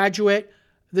Brock graduate.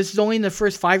 This is only in the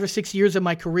first 5 or 6 years of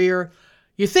my career.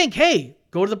 You think, hey,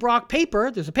 go to the Brock paper.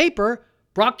 There's a paper.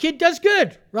 Brock kid does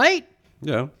good, right?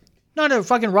 Yeah. Not a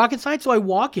fucking rocket science. So I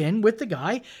walk in with the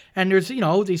guy, and there's,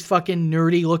 these fucking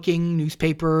nerdy-looking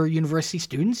newspaper university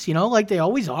students, like they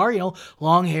always are,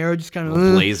 long hair, just kind of...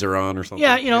 blazer on or something.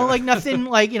 Yeah, like nothing,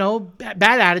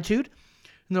 bad attitude.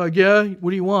 And they're like, yeah, what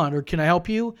do you want? Or can I help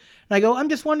you? And I go, I'm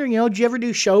just wondering, do you ever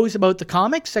do shows about the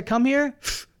comics that come here?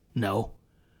 No.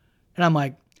 And I'm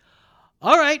like,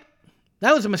 all right,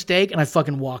 that was a mistake. And I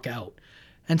fucking walk out.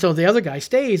 And so the other guy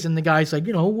stays, and the guy's like,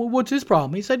 what's his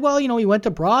problem? He said, well, he went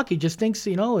to Brock. He just thinks,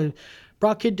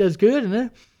 Brock kid does good.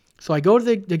 And so I go to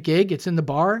the gig. It's in the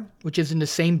bar, which is in the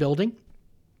same building.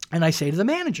 And I say to the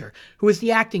manager, who was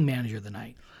the acting manager of the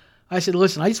night, I said,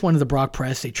 listen, I just went to the Brock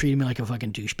Press. They treated me like a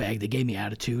fucking douchebag. They gave me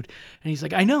attitude. And he's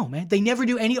like, I know, man. They never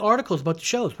do any articles about the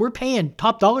shows. We're paying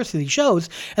top dollars for these shows,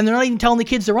 and they're not even telling the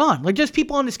kids they're on. Like, there's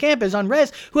people on this campus on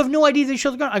res who have no idea these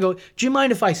shows are going on. I go, do you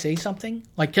mind if I say something?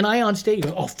 Like, can I on stage? He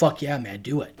goes, oh, fuck yeah, man,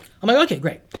 do it. I'm like, okay,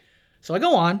 great. So I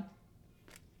go on.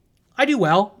 I do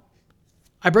well.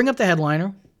 I bring up the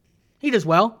headliner. He does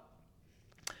well.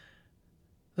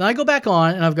 Then I go back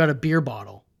on, and I've got a beer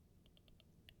bottle.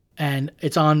 And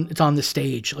it's on the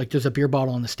stage. Like, there's a beer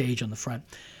bottle on the stage on the front.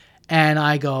 And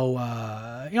I go,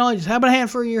 just have a hand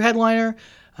for your headliner.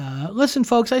 Listen,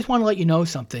 folks, I just want to let you know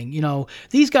something.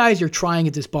 These guys are trying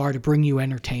at this bar to bring you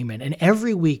entertainment. And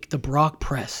every week, the Brock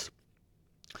Press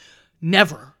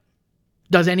never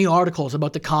does any articles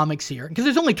about the comics here. Because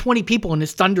there's only 20 people in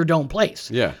this Thunderdome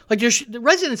place. Yeah. Like, the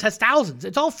residence has thousands.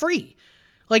 It's all free.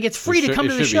 Like, it's free to come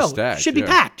to the show. Stacked, should be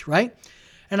packed, right?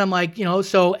 And I'm like,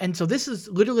 so this is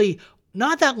literally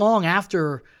not that long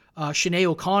after Sinead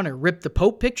O'Connor ripped the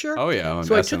Pope picture. Oh, yeah. On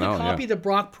so SNL, I took a copy of the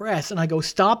Brock Press and I go,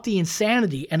 stop the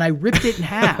insanity. And I ripped it in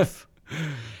half.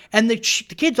 And the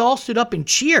kids all stood up and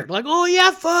cheered. Like, oh,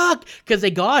 yeah, fuck. Because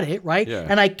they got it, right? Yeah.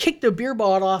 And I kicked the beer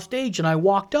bottle off stage and I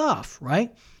walked off,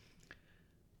 right?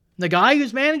 The guy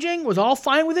who's managing was all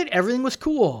fine with it. Everything was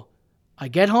cool. I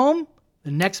get home.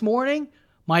 The next morning,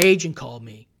 my agent called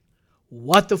me.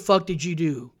 What the fuck did you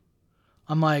do?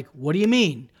 I'm like, what do you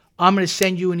mean? I'm going to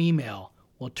send you an email.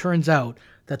 Well, it turns out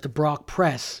that the Brock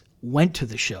Press went to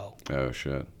the show. Oh,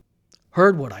 shit.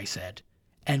 Heard what I said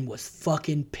and was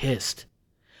fucking pissed.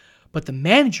 But the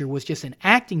manager was just an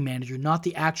acting manager, not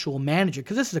the actual manager,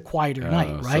 because this is a quieter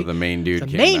night, right? So the main dude The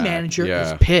main back. manager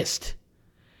is pissed.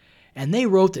 And they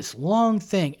wrote this long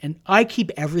thing. And I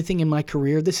keep everything in my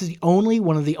career. This is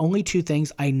one of the only two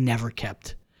things I never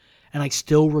kept. And I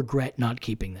still regret not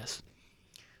keeping this.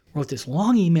 Wrote this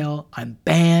long email. I'm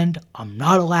banned. I'm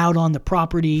not allowed on the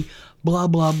property. Blah,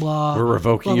 blah, blah. We're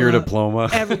revoking your diploma.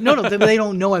 No, they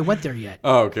don't know I went there yet.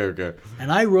 Oh, okay.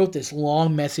 And I wrote this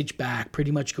long message back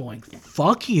pretty much going,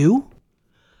 fuck you.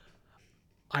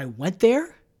 I went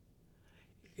there.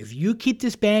 If you keep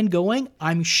this band going,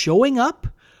 I'm showing up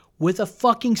with a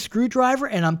fucking screwdriver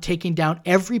and I'm taking down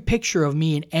every picture of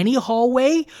me in any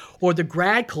hallway or the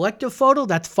grad collective photo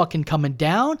that's fucking coming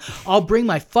down. I'll bring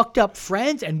my fucked up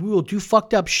friends and we will do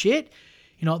fucked up shit.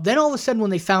 Then all of a sudden when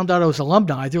they found out I was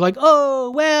alumni, they're like, oh,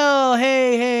 well,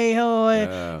 hey,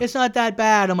 it's not that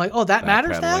bad. I'm like, oh, that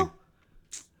matters now?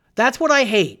 That's what I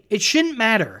hate. It shouldn't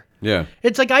matter. Yeah.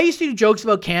 It's like I used to do jokes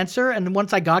about cancer, and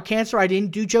once I got cancer, I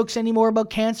didn't do jokes anymore about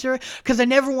cancer because I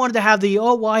never wanted to have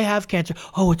I have cancer.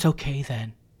 Oh, it's okay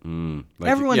then.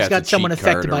 Everyone's got someone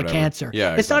affected by cancer.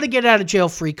 Yeah, it's not a get out of jail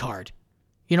free card.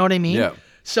 You know what I mean? Yeah.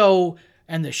 So,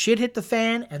 and the shit hit the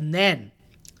fan, and then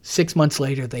 6 months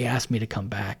later, they asked me to come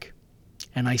back.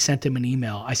 And I sent them an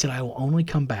email. I said, I will only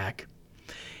come back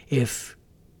if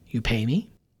you pay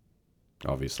me.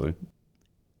 Obviously.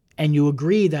 And you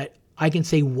agree that I can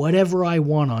say whatever I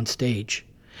want on stage.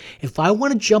 If I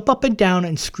want to jump up and down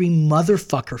and scream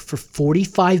motherfucker for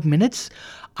 45 minutes,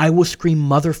 I will scream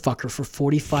motherfucker for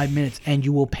 45 minutes and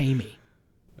you will pay me.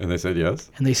 And they said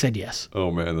yes? And they said yes. Oh,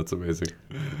 man, that's amazing.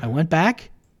 I went back.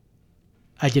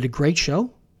 I did a great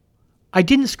show. I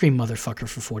didn't scream motherfucker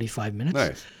for 45 minutes.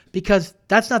 Nice. Because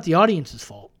that's not the audience's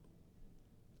fault.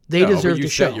 They deserve the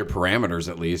show. You set your parameters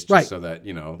at least, just so that,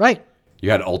 Right. You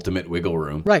had ultimate wiggle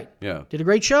room. Right. Yeah. Did a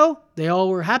great show. They all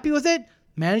were happy with it.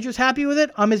 Manager's happy with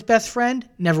it. I'm his best friend.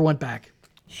 Never went back.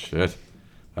 Shit.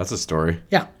 That's a story.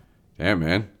 Yeah. Damn,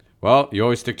 man. Well, you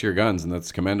always stick to your guns, and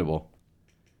that's commendable.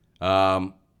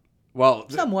 Well,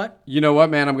 somewhat. You know what,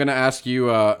 man? I'm going to ask you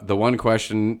the one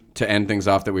question to end things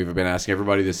off that we've been asking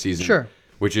everybody this season. Sure.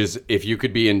 Which is, if you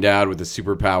could be endowed with a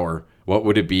superpower, what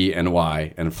would it be and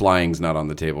why? And flying's not on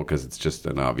the table because it's just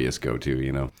an obvious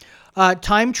go-to,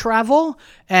 Time travel,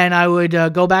 and I would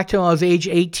go back to when I was age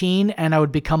 18, and I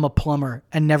would become a plumber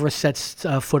and never set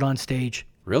foot on stage.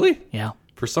 Really? Yeah.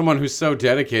 For someone who's so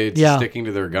dedicated to sticking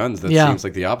to their guns, that seems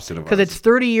like the opposite of us. Because it's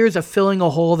 30 years of filling a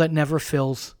hole that never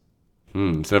fills.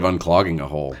 Instead of unclogging a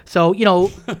hole. So,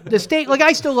 the state,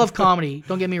 I still love comedy,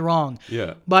 don't get me wrong.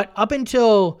 Yeah. But up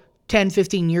until 10,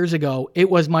 15 years ago, it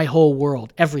was my whole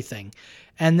world, everything.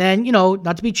 And then,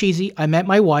 not to be cheesy, I met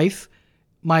my wife.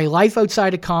 My life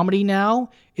outside of comedy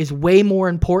now is way more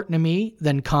important to me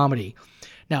than comedy.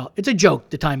 Now, it's a joke,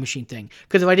 the time machine thing,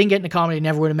 because if I didn't get into comedy, I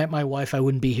never would have met my wife. I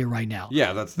wouldn't be here right now.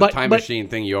 Yeah, that's the time machine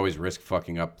thing. You always risk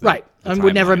fucking up. Right. I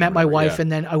would never have met my wife,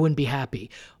 and then I wouldn't be happy.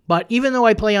 But even though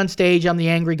I play on stage, I'm the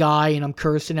angry guy, and I'm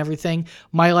cursed and everything,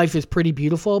 my life is pretty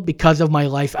beautiful because of my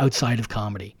life outside of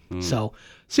comedy. So,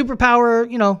 superpower,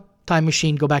 time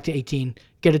machine, go back to 18,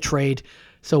 get a trade.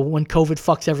 So when COVID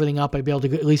fucks everything up, I'd be able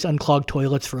to at least unclog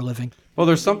toilets for a living. Well,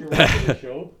 there's some...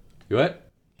 Show? What?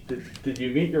 Did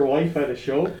you meet your wife at a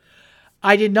show?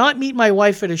 I did not meet my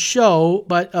wife at a show,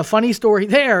 but a funny story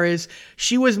there is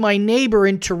she was my neighbor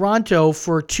in Toronto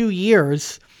for 2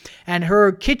 years, and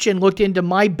her kitchen looked into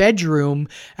my bedroom,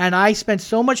 and I spent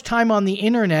so much time on the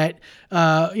internet,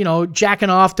 jacking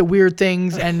off to weird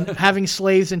things and having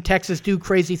slaves in Texas do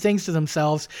crazy things to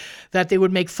themselves that they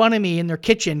would make fun of me in their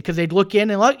kitchen because they'd look in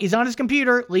and look, he's on his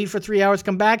computer, leave for 3 hours,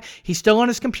 come back, he's still on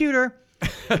his computer.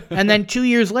 And then 2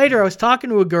 years later, I was talking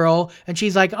to a girl, and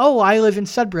she's like, oh, I live in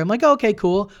Sudbury. I'm like, oh, okay,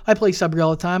 cool. I play Sudbury all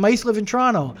the time. I used to live in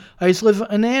Toronto. I used to live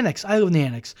in the Annex. I live in the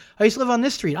Annex. I used to live on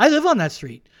this street. I live on that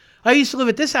street. I used to live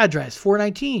at this address,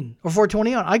 419 or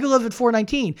 421. I could live at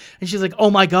 419. And she's like, oh,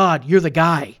 my God, you're the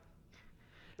guy.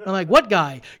 I'm like, what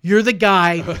guy? You're the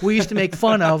guy we used to make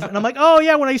fun of. And I'm like, oh,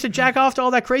 yeah, when I used to jack off to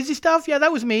all that crazy stuff. Yeah,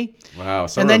 that was me. Wow,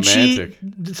 so and then romantic.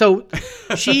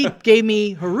 she gave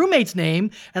me her roommate's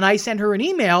name, and I sent her an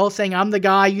email saying I'm the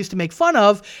guy I used to make fun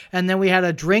of. And then we had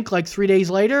a drink like 3 days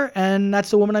later, and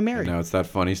that's the woman I married. Now it's that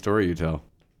funny story you tell.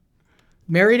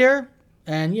 Married her,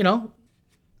 and,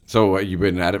 So you've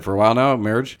been at it for a while now,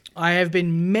 marriage? I have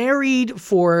been married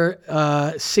for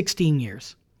 16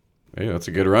 years. Hey, that's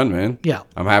a good run, man. Yeah.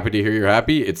 I'm happy to hear you're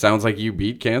happy. It sounds like you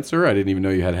beat cancer. I didn't even know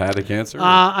you had a cancer.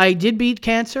 I did beat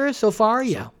cancer so far,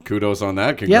 yeah. Kudos on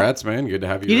that. Congrats, man. Good to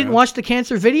have you You around. didn't watch the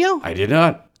cancer video? I did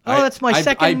not. Oh, that's my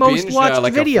second I most binged, watched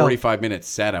like video. a 45-minute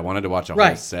set. I wanted to watch a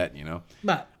whole set,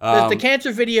 But the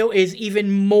cancer video is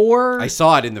even more I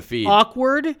saw it in the feed.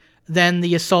 awkward than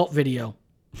the assault video,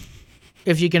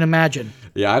 if you can imagine.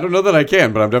 Yeah, I don't know that I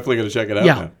can, but I'm definitely going to check it out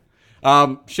now.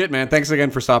 Shit, man. Thanks again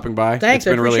for stopping by. Thanks,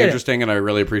 It's been I really appreciate interesting, and I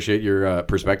really appreciate your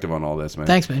perspective on all this, man.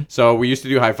 Thanks, man. So we used to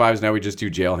do high fives. Now we just do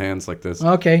jail hands like this.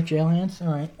 Okay, jail hands. All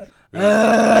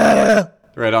right.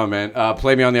 Right on, man.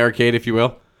 Play me on the arcade, if you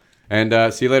will.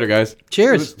 And see you later, guys.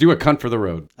 Cheers. Let's do a cunt for the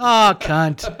road. Oh,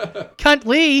 cunt. Cunt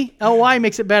Lee. LY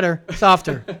makes it better,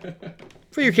 softer.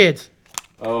 For your kids.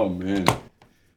 Oh, man.